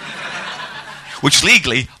 which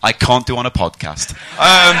legally I can't do on a podcast.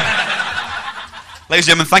 Ladies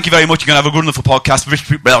and gentlemen, thank you very much. You're going to have a wonderful podcast.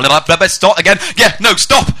 Let's start again. Yeah, no,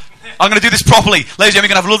 stop. I'm going to do this properly. Ladies and gentlemen,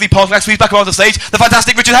 you're going to have a lovely podcast. Please back around the stage, the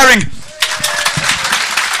fantastic Richard Herring.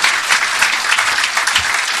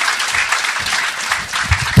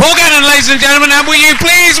 Paul Gannon, ladies and gentlemen, and will you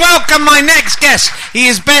please welcome my next guest? He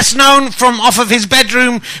is best known from off of his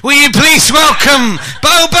bedroom. Will you please welcome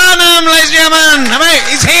Bo Burnham, ladies and gentlemen?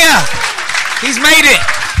 He's here. He's made it.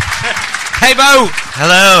 Hey, Bo.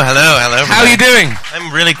 Hello. How are you doing?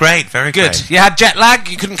 I'm really great, very good. great. You had jet lag?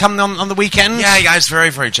 You couldn't come on the weekend? Yeah, I was very,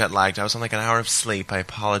 very jet lagged. I was on like an hour of sleep. I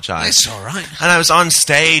apologize. It's all right. And I was on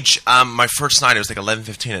stage. My first night, it was like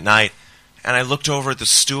 11:15 at night, and I looked over at the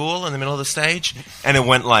stool in the middle of the stage, and it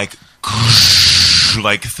went like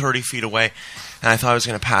 30 feet away, and I thought I was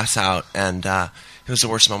going to pass out, and it was the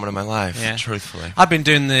worst moment of my life, truthfully. I've been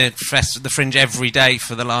doing the Fringe every day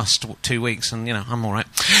for the last 2 weeks, and, I'm all right.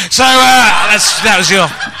 So, that was your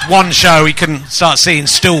one show. We couldn't start seeing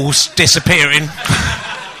stools disappearing.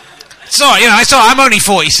 So, I'm only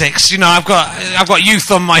 46. I've got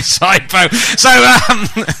youth on my side, Bo. So,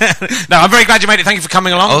 no, I'm very glad you made it. Thank you for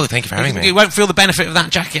coming along. Oh, thank you for having me. You won't feel the benefit of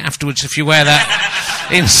that jacket afterwards if you wear that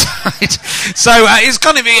inside. So, it's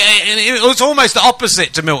kind of it's almost the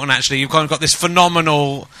opposite to Milton. Actually, you've kind of got this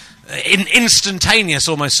phenomenal, instantaneous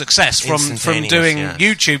almost success from doing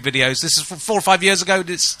YouTube videos. This is 4 or 5 years ago.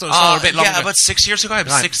 It's sort of a bit longer. Yeah, about 6 years ago. I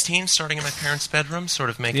was 16, starting in my parents' bedroom, sort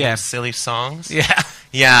of making silly songs.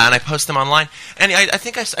 Yeah, and I post them online. And I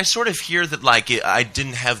think I sort of hear that, like, I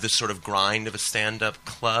didn't have this sort of grind of a stand-up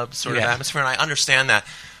club sort of atmosphere, and I understand that.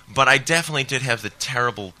 But I definitely did have the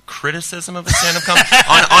terrible criticism of a stand-up comedy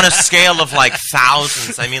on a scale of, like,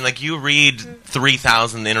 thousands. I mean, like, you read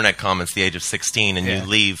 3,000 internet comments at the age of 16, and you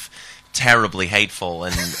leave terribly hateful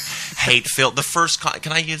and hate-filled. The first...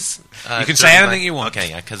 can I use... you can say anything you want. Okay,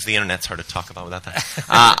 yeah, because the internet's hard to talk about without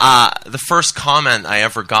that. The first comment I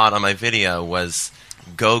ever got on my video was...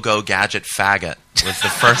 Go gadget faggot was the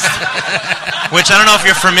first, which I don't know if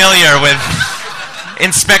you're familiar with.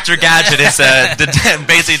 Inspector Gadget is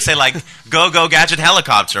basically it'd say like go gadget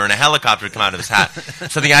helicopter, and a helicopter would come out of his hat.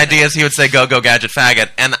 So the idea is he would say go gadget faggot,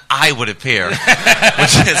 and I would appear,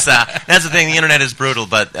 which is that's the thing. The internet is brutal,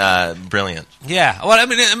 but brilliant. Yeah, well, I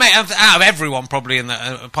mean, out of everyone, probably in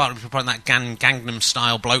the apart from that Gangnam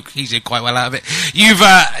Style bloke, he did quite well out of it. You've,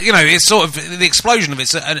 it's sort of the explosion of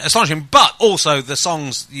it's astonishing, but also the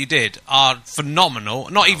songs you did are phenomenal.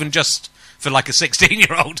 Not even just for like a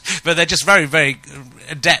 16-year-old, but they're just very, very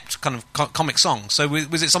adept kind of comic songs. So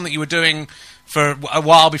was it something you were doing for a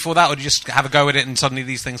while before that, or did you just have a go at it and suddenly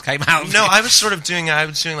these things came out? No, I was doing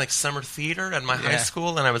like summer theater at my high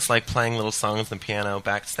school, and I was like playing little songs on the piano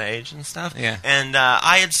backstage and stuff. Yeah. And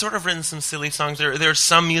I had sort of written some silly songs. There are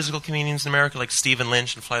some musical comedians in America, like Stephen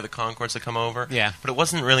Lynch and Fly the Conchords, that come over. Yeah. But it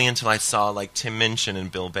wasn't really until I saw like Tim Minchin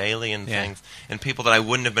and Bill Bailey and things, and people that I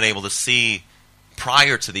wouldn't have been able to see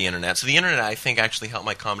prior to the internet. So the internet, I think, actually helped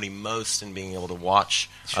my comedy most in being able to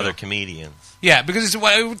watch other comedians. Yeah, because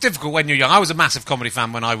it's difficult when you're young. I was a massive comedy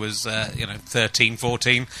fan when I was, 13,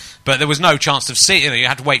 14, but there was no chance of seeing. You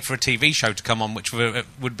had to wait for a TV show to come on, which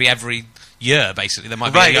would be every year, basically. There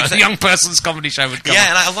might be a young person's comedy show would come on.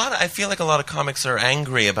 Yeah, and I feel like a lot of comics are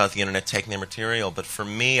angry about the internet taking their material, but for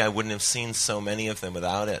me, I wouldn't have seen so many of them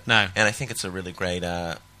without it. No. And I think it's a really great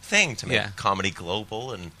thing to make comedy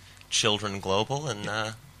global and children global, and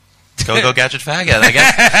go gadget faggot, I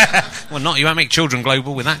guess. Well, you won't make children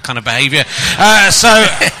global with that kind of behaviour. But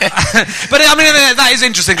I mean, that is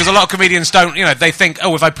interesting because a lot of comedians don't. They think,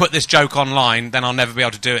 oh, if I put this joke online, then I'll never be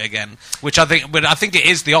able to do it again. Which I think it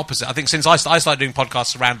is the opposite. I think since I started doing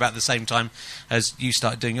podcasts around about the same time as you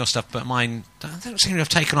started doing your stuff, but mine don't seem to have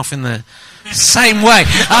taken off in the Same way,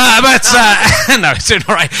 but no, it's doing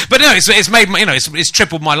all right. But no, it's made it's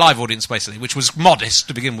tripled my live audience basically, which was modest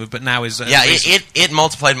to begin with, but now is it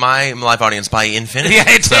multiplied my live audience by infinity. Yeah,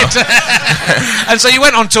 it did. And so you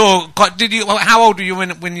went on tour. How old were you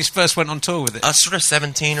when you first went on tour with it? Sort of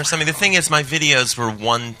 17 or something. The thing is, my videos were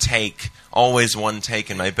one take. Always one take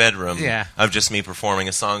in my bedroom of just me performing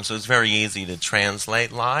a song, so it was very easy to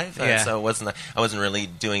translate live. So I wasn't really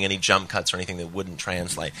doing any jump cuts or anything that wouldn't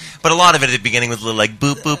translate. But a lot of it at the beginning was a little like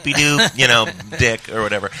boop boopy doo, dick or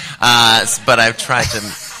whatever. But I've tried to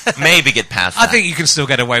maybe get past that. I think you can still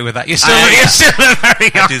get away with that. You're still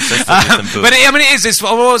very young. But it is.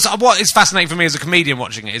 What is fascinating for me as a comedian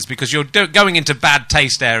watching it is because you're going into bad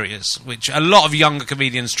taste areas, which a lot of younger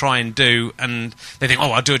comedians try and do, and they think,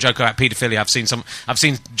 I'll do a joke about paedophilia. I've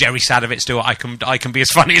seen Jerry Sadowitz do it. I can be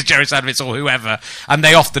as funny as Jerry Sadowitz or whoever, and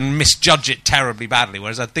they often misjudge it terribly badly.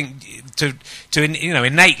 Whereas I think to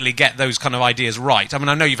innately get those kind of ideas right. I mean,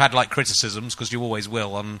 I know you've had like criticisms because you always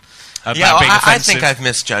will on. I think I've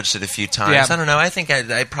misjudged it a few times. Yeah. I don't know. I think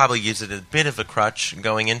I probably use it as a bit of a crutch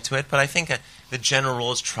going into it, but I think the general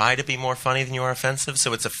rule is try to be more funny than you are offensive.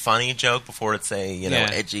 So it's a funny joke before it's a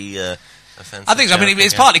edgy. Offensive I think so. I mean,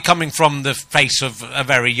 it's partly coming from the face of a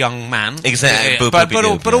very young man, exactly.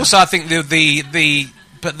 But also, I think the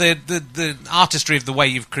artistry of the way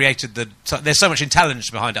you've created there's so much intelligence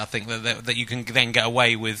behind it. I think that you can then get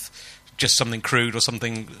away with just something crude or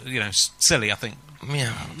something silly. I think.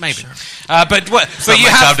 Yeah, maybe. Sure. But you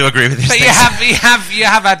have to agree with these things. you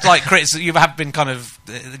have had like criticism. You have been kind of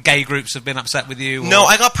gay groups have been upset with you. No,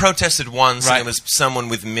 I got protested once, and it was someone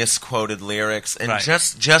with misquoted lyrics. And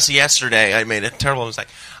just yesterday, I made a terrible mistake.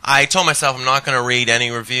 I told myself I'm not going to read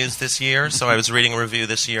any reviews this year, so I was reading a review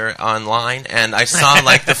this year online, and I saw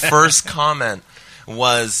like the first comment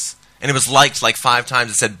was. And it was liked like 5 times.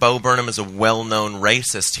 It said, Bo Burnham is a well-known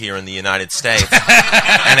racist here in the United States.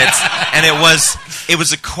 and it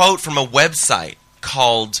was a quote from a website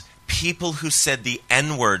called People Who Said the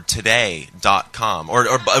N-Word Today.com. Or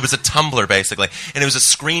it was a Tumblr, basically. And it was a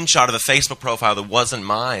screenshot of a Facebook profile that wasn't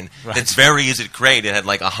mine. Right. It's very easy to create. It had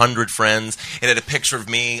like 100 friends. It had a picture of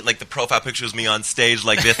me, like the profile picture was me on stage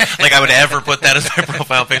like this. Like I would ever put that as my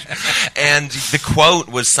profile picture. And the quote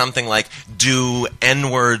was something like, do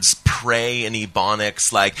N-words pray in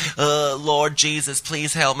Ebonics? Like, Lord Jesus,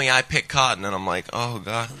 please help me, I pick cotton. And I'm like, oh,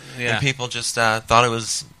 God. Yeah. And people just thought it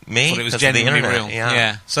was... me? Thought it was genuinely real.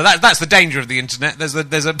 Yeah. So that's the danger of the internet.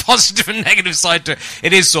 There's a positive and negative side to it.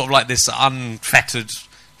 It is sort of like this unfettered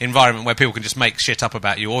environment where people can just make shit up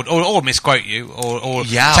about you or misquote you or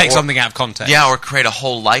take something out of context. Yeah, or create a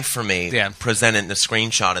whole life for me, present it in a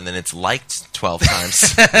screenshot, and then it's liked 12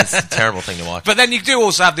 times. It's a terrible thing to watch. But then you do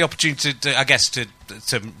also have the opportunity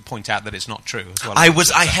to point out that it's not true as well.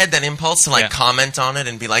 I had that impulse to comment on it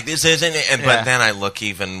and be like, this isn't it, but then I look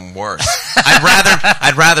even worse.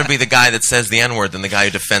 I'd rather be the guy that says the N-word than the guy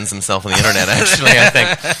who defends himself on the internet, actually, I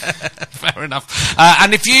think. Fair enough.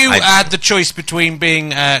 And if you had the choice between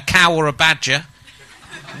being a cow or a badger,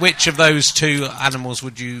 which of those two animals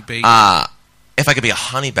would you be? If I could be a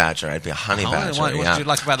honey badger, I'd be a honey badger. What do you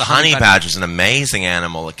like about the honey badger? Is an amazing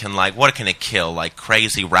animal. It can what can it kill? Like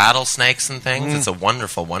crazy rattlesnakes and things. It's a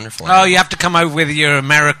wonderful, wonderful animal. Oh, you have to come over with your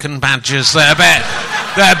American badgers. They're better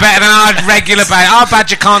than our regular badger. Our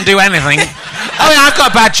badger can't do anything. I've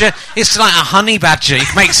got a badger. It's like a honey badger.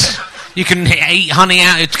 It you can eat honey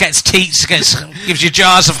out. It gets teats. Gives you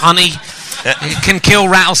jars of honey. It can kill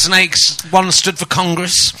rattlesnakes. One stood for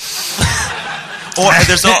Congress. Or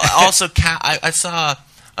there's also I saw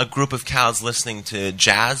a group of cows listening to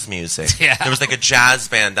jazz music. Yeah. There was like a jazz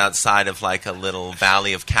band outside of like a little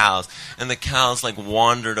valley of cows, and the cows like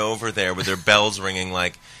wandered over there with their bells ringing.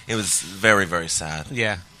 Like it was very, very sad.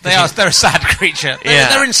 Yeah, they're a sad creature.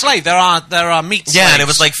 They're enslaved. There are meat slaves. Yeah, and it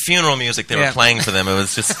was like funeral music they were playing for them. It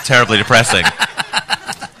was just terribly depressing.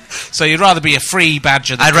 So you'd rather be a free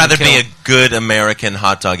badger than I'd rather be a good American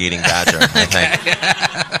hot dog eating badger, I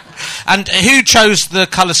think. And who chose the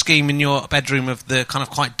colour scheme in your bedroom of the kind of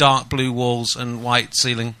quite dark blue walls and white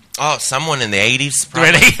ceiling? Oh, someone in the 80s,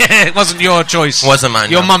 probably. Really? It wasn't your choice? Wasn't mine,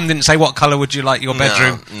 Your mum didn't say what colour would you like your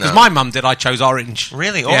bedroom? No. Because my mum did. I chose orange.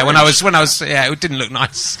 Really? Orange? Yeah, when I was it didn't look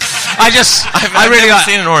nice. I've really never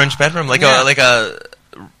seen an orange bedroom. Like a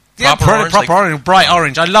proper orange, bright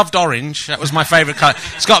orange. I loved orange. That was my favourite colour.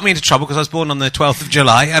 It's got me into trouble because I was born on the 12th of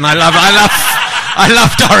July, and I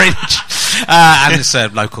loved orange. And it's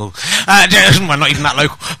local. Well, not even that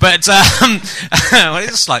local, but well,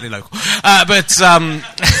 it's slightly local. But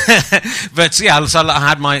yeah, so I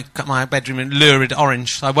had my bedroom in lurid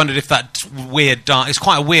orange. So I wondered if that weird dark. It's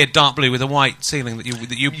quite a weird dark blue with a white ceiling that you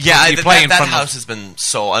play in that front house of. has been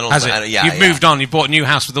sold. I don't. Has it? Yeah, You've moved on. You bought a new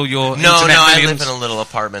house with all your No, internet I millions. live in a little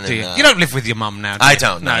apartment. Do you? You don't live with your mum now. Do I you?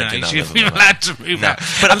 don't. No, I do not live with my You're mum. allowed to move out.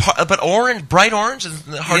 But orange, bright orange is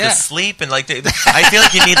hard Yeah. to sleep, and like I feel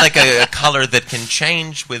like you need like a color that can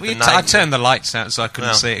change with the night. I turned the lights out so I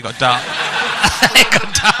couldn't see it. It got dark. It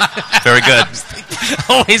got dark. Very good.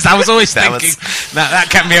 I was always thinking that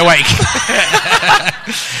kept me awake.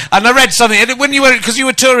 And I read something when you were, because you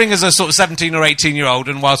were touring as a sort of 17 or 18-year-old,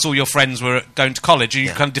 and whilst all your friends were going to college, and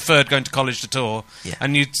you kind of deferred going to college to tour,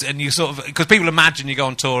 and you sort of, because people imagine you go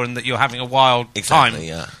on tour and that you're having a wild time,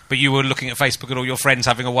 but you were looking at Facebook at all your friends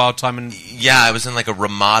having a wild time, and I was in like a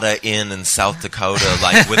Ramada Inn in South Dakota,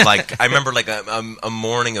 like with like I remember like a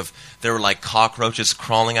morning of there were like cockroaches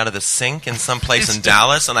crawling out of the sink in some place in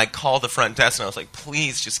Dallas, and I called the front desk and I was like,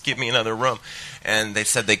 please just give me another room, and they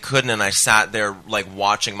said they couldn't, and I sat there like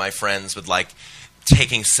watching my friends with like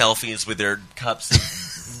taking selfies with their cups of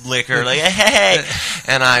liquor, like hey,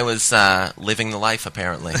 and I was living the life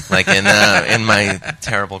apparently, like in my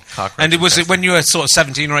terrible cockroach. And was it when you were sort of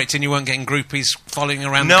 17 or 18, you weren't getting groupies following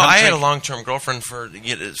around? No, the country? I had a long-term girlfriend for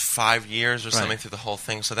 5 years or something through the whole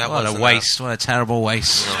thing. So that was a waste. What a terrible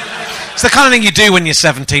waste. It's the kind of thing you do when you're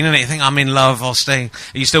 17, isn't it? You think, I'm in love, I'll stay.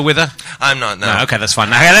 Are you still with her? I'm not, no. Okay, that's fine.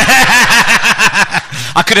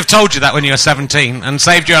 I could have told you that when you were 17 and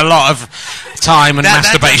saved you a lot of time and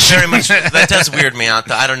masturbation. That does weird me out,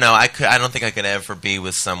 though. I don't know. I don't think I could ever be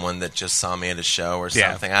with someone that just saw me at a show or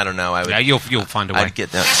something. I don't know. You'll find a way. I'd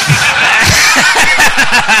get that.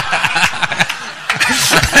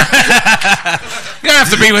 You don't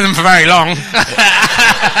have to be with them for very long.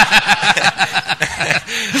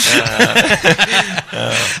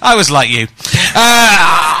 I was like you.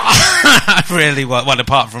 I really was. Well,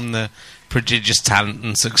 apart from the prodigious talent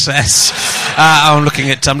and success, I'm looking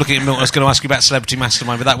at Milton. I was going to ask you about Celebrity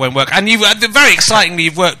Mastermind, but that won't work. And you've very excitingly,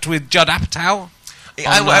 you've worked with Judd Apatow.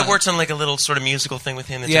 I worked on like a little sort of musical thing with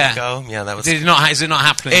him that didn't go. Yeah, that was. Is it not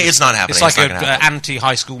happening? It's not happening. It's like an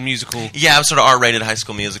anti-High School Musical. Yeah, it was sort of R-rated High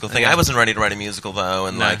School Musical thing. Yeah. I wasn't ready to write a musical though,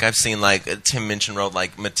 and like I've seen like Tim Minchin wrote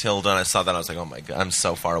like Matilda, and I saw that I was like, oh my god, I'm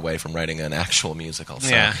so far away from writing an actual musical.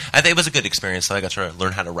 So I think it was a good experience. So I got to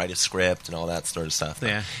learn how to write a script and all that sort of stuff.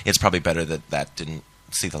 Yeah, it's probably better that didn't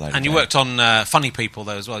see the light. And you worked on Funny People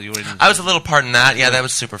though as well. You were in. I was a little part in that. Yeah, that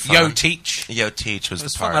was super fun. Yo Teach. Yo Teach was the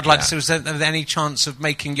fun. part. I'd like to see. Was there any chance of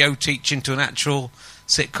making Yo Teach into an actual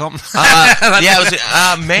sitcom? Yeah,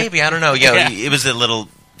 it was maybe. I don't know. Yeah, it was a little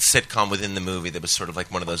sitcom within the movie that was sort of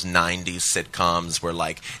like one of those 90s sitcoms where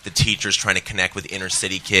like the teacher's trying to connect with inner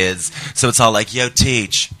city kids. So it's all like, yo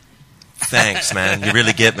Teach. Thanks, man. You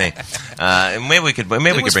really get me. And maybe we could bring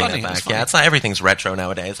that back. Yeah, it's not everything's retro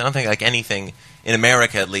nowadays. I don't think like anything in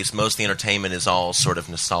America, at least, most of the entertainment is all sort of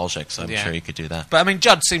nostalgic. So I'm sure you could do that. But I mean,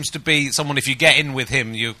 Judd seems to be someone. If you get in with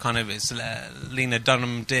him, you kind of it's Lena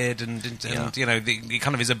Dunham did, and you know, he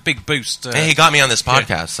kind of is a big boost. Hey, he got me on this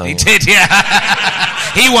podcast. So he did. Yeah,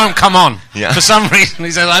 he won't come on for some reason.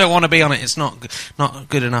 He says, "I don't want to be on it. It's not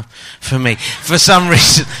good enough for me." For some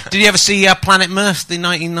reason, did you ever see Planet Mirth, the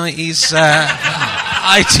 1990s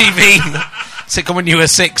ITV sitcom when you were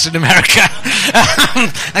 6 in America?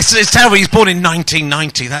 It's terrible. He's born in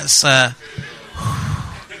 1990. That's. I've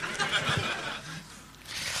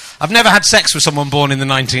never had sex with someone born in the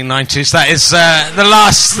 1990s. That is the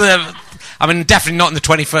last. I mean, definitely not in the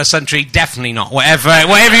 21st century. Definitely not. Whatever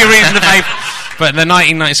you read in the paper. But in the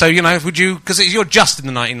 1990s, so you know, would you? Because you're just in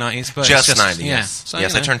the 1990s, but just 90s. Yeah. So,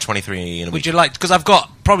 yes, I turned 23 in a week. Would you like? Because I've got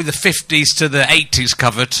probably the 50s to the 80s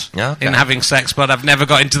covered in having sex, but I've never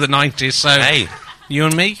got into the 90s. So hey, you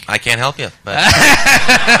and me, I can't help you, but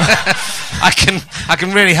I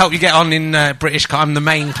can really help you get on in British. I'm the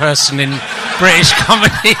main person in British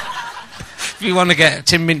comedy. If you want to get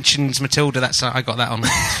Tim Minchin's Matilda, I got that on.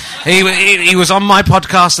 He was on my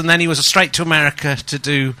podcast, and then he was straight to America to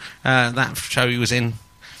do that show he was in,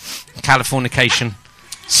 Californication.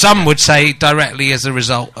 Some would say directly as a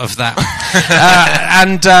result of that.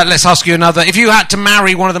 And let's ask you another. If you had to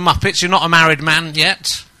marry one of the Muppets, you're not a married man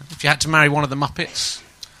yet. If you had to marry one of the Muppets.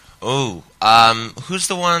 Oh, who's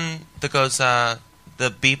the one that goes, the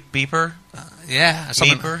beeper? Yeah.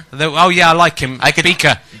 Beeper? Oh, yeah, I like him.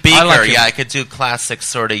 Beaker. Beaker, like him. yeah, I could do classic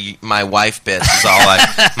sort of my wife bits. Is all like,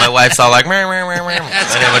 my wife's all like, and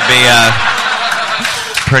it would be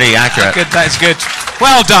pretty accurate. That's good.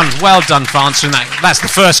 Well done for answering that. That's the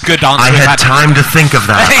first good answer. I had time to think of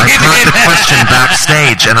that. I heard the question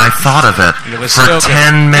backstage, and I thought of it for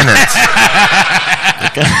 10 minutes.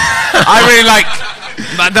 I really like.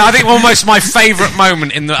 I think almost my favourite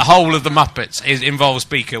moment in the whole of the Muppets involves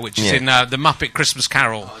Beaker, which is in the Muppet Christmas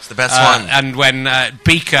Carol. It's the best one. And when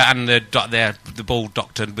Beaker and the bald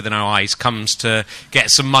doctor with no eyes comes to get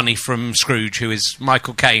some money from Scrooge, who is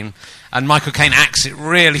Michael Caine, and Michael Caine acts it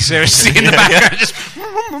really seriously in the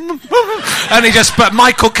background. But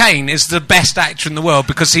Michael Caine is the best actor in the world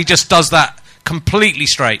because he just does that completely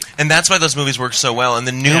straight. And that's why those movies work so well. And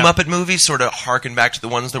the new Muppet movies sort of harken back to the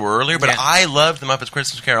ones that were earlier. But I loved the Muppets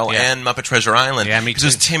Christmas Carol and Muppet Treasure Island. Yeah, me too. Because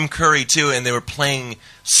it was Tim Curry, too, and they were playing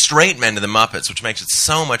straight men to the Muppets, which makes it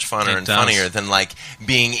so much funner and funnier than, like,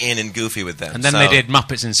 being in and goofy with them. And then they did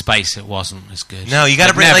Muppets in Space. It wasn't as good. No, you got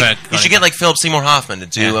to bring, you should get, like, Philip Seymour Hoffman to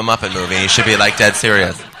do a Muppet movie. He should be, like, dead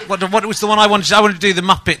serious. What was the one I wanted? I wanted to do the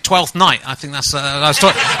Muppet 12th Night. I think that's. I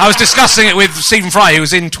was discussing it with Stephen Fry, who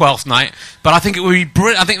was in 12th Night. But I think it would be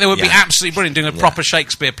I think they would be absolutely brilliant doing a proper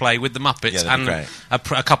Shakespeare play with the Muppets and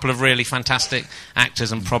a couple of really fantastic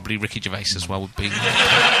actors, and probably Ricky Gervais as well would be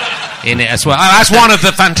in it as well. That's one of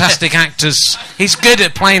the fantastic actors. He's good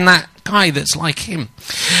at playing that guy that's like him.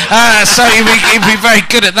 So he'd be very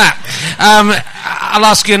good at that. I'll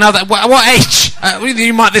ask you another. What age?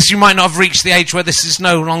 You might not have reached the age where this is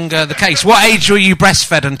no longer the case. What age were you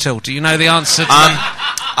breastfed until? Do you know the answer to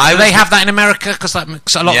that? Do they have that in America? Because a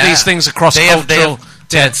lot of these things are cross-cultural.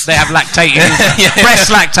 They have lactating,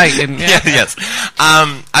 breast lactating. Yes.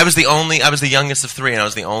 I was the youngest of three, and I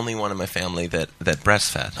was the only one in my family that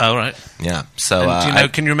breastfed. Oh, right. Yeah. So,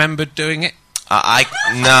 can you remember doing it? I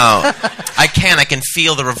can. I can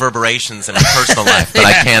feel the reverberations in my personal life, but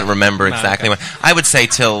I can't remember exactly when. I would say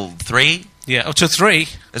till 3. Yeah, till 3.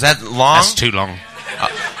 Is that long? That's too long.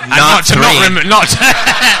 Not to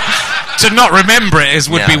not remember it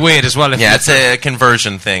would be weird as well. It's a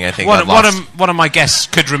conversion thing. I think. One of my guests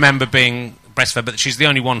could remember being breastfed, but she's the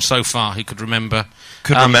only one so far who could remember.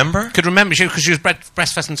 Could remember because she was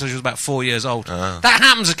breastfed until she was about 4 years old. That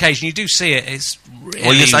happens occasionally. You do see it. It's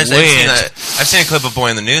really weird. I've seen a clip of Boy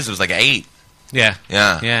in the News. It was like 8. Yeah.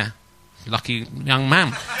 Lucky young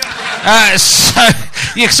man. So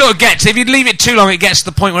you sort of get to, if you leave it too long, it gets to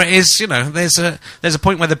the point where it is, there's a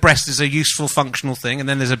point where the breast is a useful, functional thing, and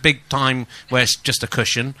then there's a big time where it's just a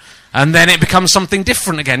cushion, and then it becomes something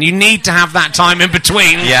different again. You need to have that time in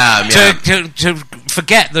between to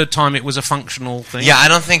forget the time it was a functional thing. Yeah, I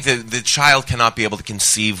don't think that the child cannot be able to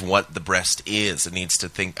conceive what the breast is. It needs to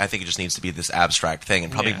think. I think it just needs to be this abstract thing,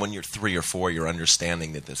 and probably when you're 3 or 4, you're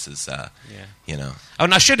understanding that this is, Oh,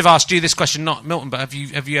 and I should have asked you this question, not Milton, but have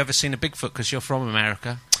you ever seen a Bigfoot? Because you're from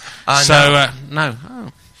America. No. Oh.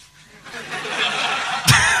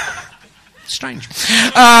 Strange.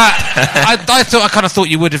 I kind of thought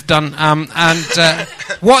you would have done.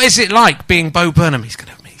 What is it like being Bo Burnham? He's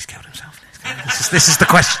killed himself. This is the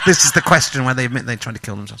question. This is the question where they admit they tried to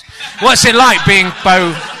kill themselves. What's it like being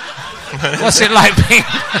Bo? What's it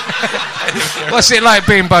like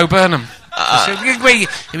being Bo Burnham? Be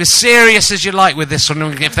as serious as you like with this one.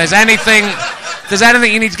 If there's anything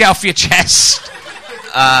you need to get off your chest.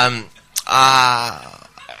 I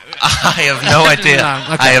have no idea.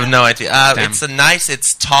 No, okay. I have no idea.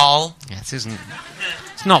 It's tall. Yeah, it's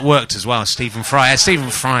not worked as well as Stephen Fry. Stephen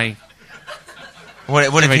Fry.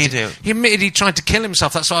 What did he do? He admitted he tried to kill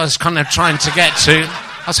himself. That's what I was kind of trying to get to.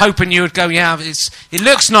 I was hoping you would go, it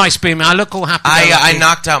looks nice being me. I look all happy. I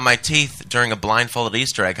knocked out my teeth during a blindfolded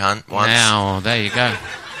Easter egg hunt once. Now, there you go.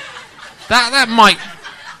 That might...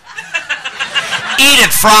 Eat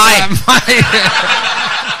it, Fry!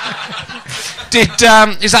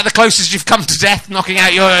 Is that the closest you've come to death, knocking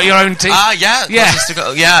out your own teeth? Yeah.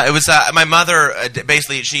 Yeah, it was my mother,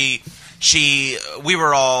 basically, I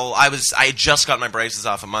had just got my braces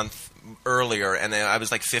off a month earlier, and I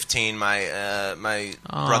was like 15. My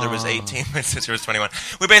brother was 18. My sister was 21.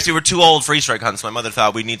 We basically were too old for Easter egg hunts. My mother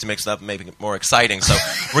thought we need to mix it up and make it more exciting. So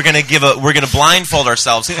we're gonna blindfold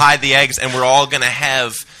ourselves, hide the eggs, and we're all gonna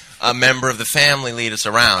have a member of the family lead us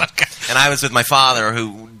around. Okay. And I was with my father,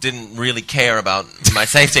 who didn't really care about my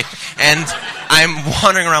safety. And I'm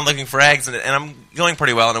wandering around looking for eggs, and I'm going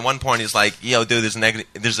pretty well. And at one point, he's like, "Yo, dude, there's an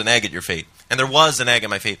egg at your feet." And there was an egg at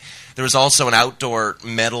my feet. There was also an outdoor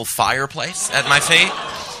metal fireplace at my feet.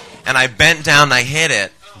 And I bent down, and I hit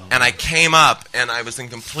it. And I came up, and I was in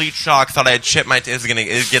complete shock. Thought I had chipped my teeth.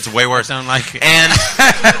 It gets way worse. I don't like it. And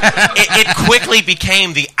it quickly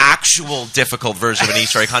became the actual difficult version of an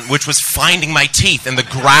Easter egg hunt, which was finding my teeth in the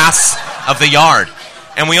grass of the yard.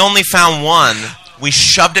 And we only found one. We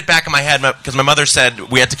shoved it back in my head because my mother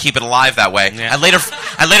said we had to keep it alive that way. Yeah. I later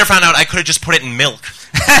found out I could have just put it in milk.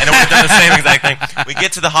 And it would have done the same exact thing. We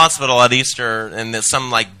get to the hospital at Easter, and there's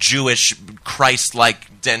some Jewish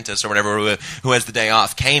Christ-like dentist or whatever who has the day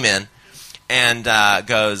off came in, and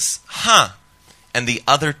goes, huh. And the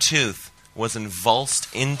other tooth was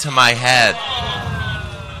invulsed into my head.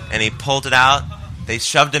 And he pulled it out. They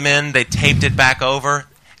shoved him in. They taped it back over.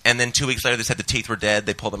 And then 2 weeks later, they said the teeth were dead.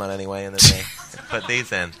 They pulled them out anyway, and then they put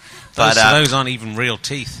these in. But those aren't even real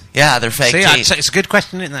teeth. Yeah, they're fake teeth. It's a good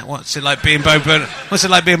question, isn't that? What's it like being Bo Burnham? What's it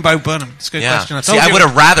like being Bo Burnham? It's a good question. I would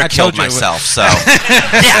have rather killed myself, so...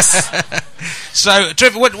 Yes! So,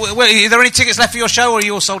 Trevor, are there any tickets left for your show, or are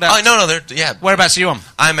you all sold out? Oh, no, yeah. Whereabouts are you on?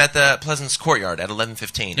 I'm at the Pleasance Courtyard at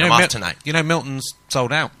 11:15. I'm off tonight. You know Milton's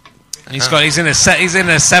sold out. And he's in a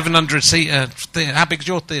 700-seater theatre. How big's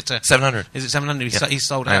your theatre? 700. Is it 700? He's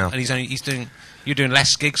sold out, and you're doing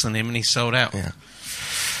less gigs than him, and he's sold out. Yeah.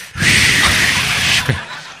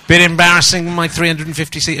 Bit embarrassing, my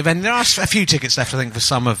 350-seat event. There are a few tickets left, I think, for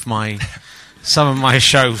some of my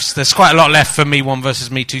shows. There's quite a lot left for Me 1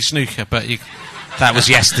 versus Me 2 snooker, but that was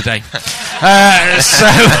yesterday.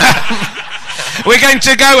 We're going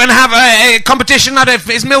to go and have a competition.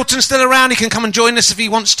 Is Milton still around? He can come and join us if he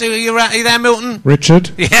wants to. Are you there, Milton?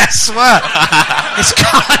 Richard? Yes, what? It's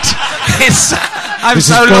God. I'm this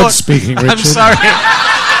so is God lost. speaking, Richard. I'm sorry.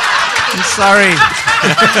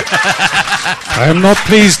 I am not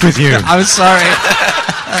pleased with you. I'm sorry.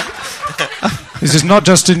 This is not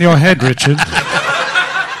just in your head, Richard.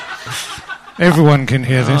 Everyone can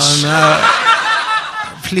hear this. Oh,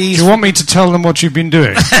 no. Please. Do you want me to tell them what you've been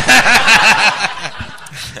doing?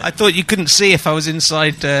 I thought you couldn't see if I was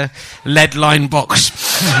inside the lead line box.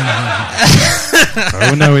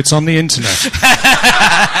 Oh, no, it's on the internet.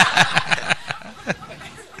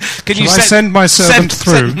 Can I send my servant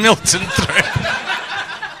through? Send Milton through.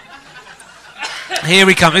 Here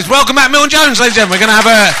we come. Welcome back, Milton Jones, ladies and gentlemen. We're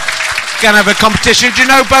going to have a competition. Do you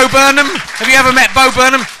know Bo Burnham? Have you ever met Bo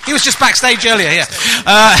Burnham? He was just backstage earlier, yeah.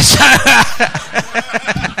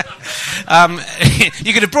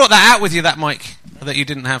 You could have brought that out with you, that mic, that you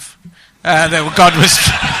didn't have. God was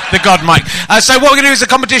the God mic. So what we're going to do is a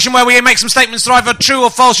competition where we make some statements that are either true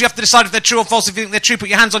or false. You have to decide if they're true or false. If you think they're true, put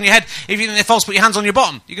your hands on your head. If you think they're false, put your hands on your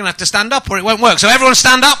bottom. You're going to have to stand up or it won't work. So everyone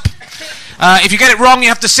stand up. If you get it wrong, you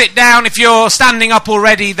have to sit down. If you're standing up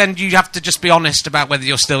already, then you have to just be honest about whether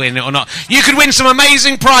you're still in it or not. You could win some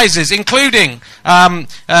amazing prizes, including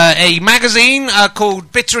a magazine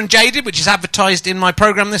called Bitter and Jaded, which is advertised in my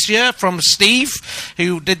programme this year, from Steve,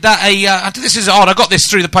 who did that. This is odd. I got this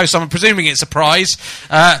through the post. I'm presuming it's a prize.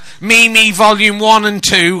 Me Volume 1 and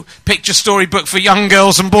 2, picture storybook for young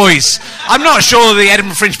girls and boys. I'm not sure the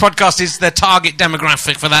Edinburgh Fringe podcast is the target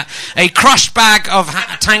demographic for that. A crushed bag of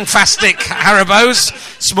Tangfastic Haribos,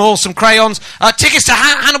 some crayons, tickets to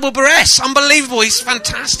Hannibal Buress. Unbelievable, he's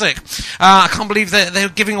fantastic. I can't believe they're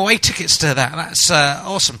giving away tickets to that. That's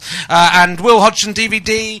awesome. And Will Hodgson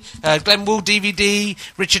DVD, Glenn Wool DVD,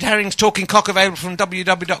 Richard Herring's Talking Cock, available from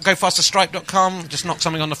www.gofasterstripe.com. Just knock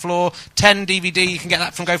something on the floor. 10 DVD, you can get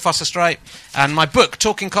that from Go Faster Stripe. And my book,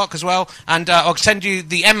 Talking Cock, as well. And I'll send you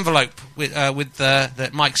the envelope with the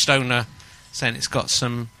Mike Stoner saying it's got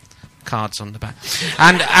some cards on the back,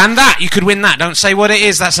 and that you could win that. Don't say what it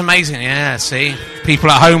is. That's amazing. Yeah, see, people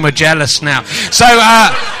at home are jealous now. So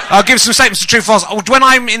I'll give some statements of true false. When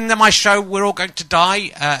I'm in my show, We're All Going to Die,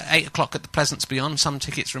 8 o'clock at the Pleasance Beyond, some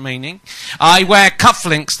tickets remaining. I wear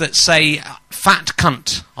cufflinks that say fat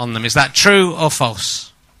cunt on them. Is that true or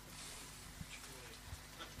false?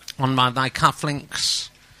 On my cufflinks.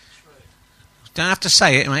 Don't have to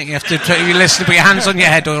say it, mate. You have to you listen, put your hands on your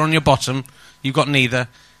head or on your bottom. You've got neither.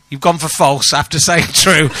 You've gone for false after saying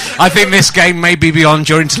true. I think this game may be beyond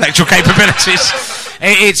your intellectual capabilities.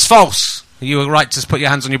 It's false. You were right to put your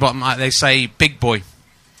hands on your bottom. They say big boy.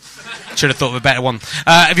 Should have thought of a better one.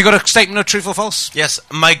 Have you got a statement of truth or false? Yes.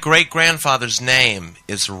 My great-grandfather's name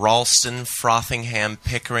is Ralston Frothingham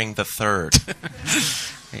Pickering III.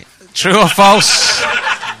 True or false?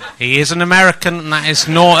 He is an American, and that is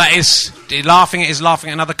laughing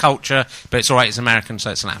at another culture, but it's all right. It's American,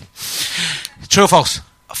 so it's allowed. True or false?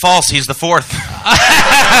 False. He's the fourth.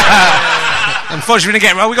 Unfortunately,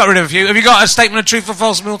 we got rid of a few. Have you got a statement of truth or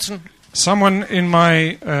false, Milton? Someone in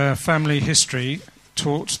my family history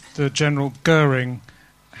taught the General Goering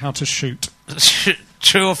how to shoot.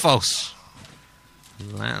 True or false?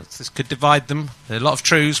 This could divide them. There are a lot of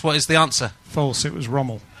truths. What is the answer? False. It was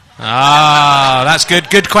Rommel. Ah, that's good.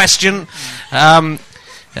 Good question.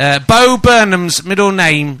 Bo Burnham's middle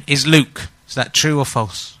name is Luke. Is that true or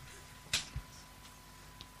false?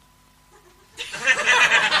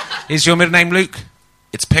 Is your middle name Luke?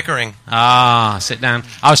 It's Pickering. Ah, sit down.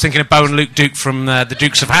 I was thinking of Bo and Luke Duke from the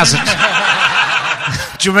Dukes of Hazzard.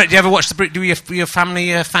 Do you ever watch do your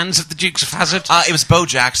family fans of the Dukes of Hazzard? It was Bo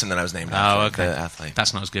Jackson that I was named after. Oh, okay. The athlete.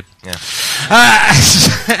 That's not as good. Yeah.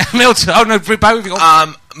 Milton. Oh no, Bo.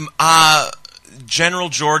 General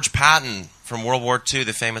George Patton from World War II,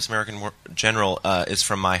 the famous American general, is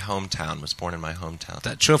from my hometown. Was born in my hometown.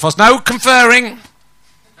 That true or false? No conferring.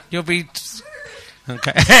 You'll be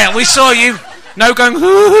okay. We saw you. No going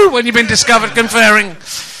hoo when you've been discovered conferring.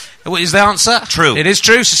 What is the answer? True. It is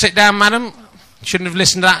true. So sit down, madam. You shouldn't have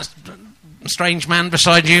listened to that strange man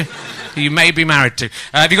beside you who you may be married to.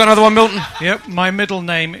 Have you got another one, Milton? Yep, my middle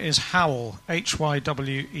name is Howell,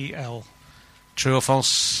 Hywel. True or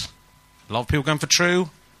false? A lot of people going for true.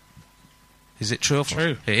 Is it true or false?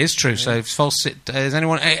 True. It is true. Yeah. So if it's false, is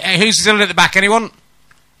anyone... who's still at the back? Anyone?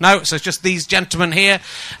 No? So it's just these gentlemen here.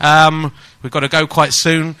 We've got to go quite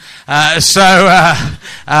soon. I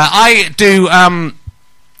do...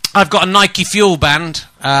 I've got a Nike Fuel Band.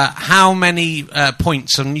 How many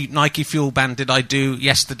points on Nike Fuel Band did I do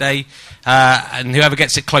yesterday? And whoever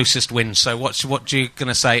gets it closest wins. So what are you going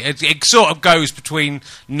to say? It sort of goes between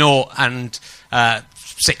 0 and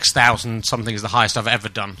 6,000 something is the highest I've ever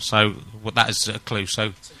done. So that is a clue.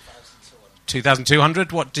 So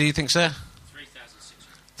 2,200. What do you think, sir?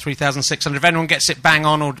 3,600. If anyone gets it bang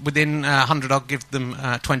on or within 100, I'll give them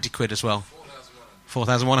 20 quid as well.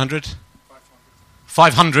 4,100.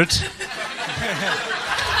 500.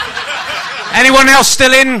 Anyone else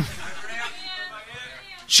still in?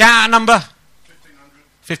 Shout out a number.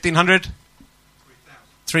 1,500.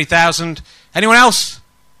 3,000. Anyone else?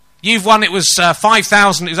 You've won. It was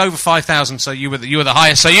 5,000. It was over 5,000. So you were the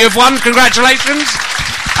highest. So you have won. Congratulations.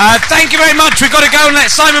 Thank you very much. We've got to go and let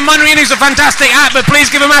Simon Munry in, who's a fantastic act, but please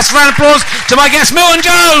give a massive round of applause to my guests, Milton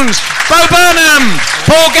Jones, Bo Burnham,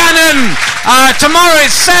 Paul Gannon. Tomorrow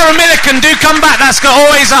it's Sarah Millican. Do come back. That's got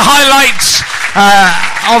always a highlight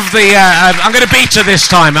of the... I'm going to beat her this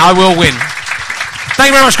time. I will win. Thank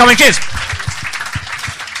you very much for coming. Cheers.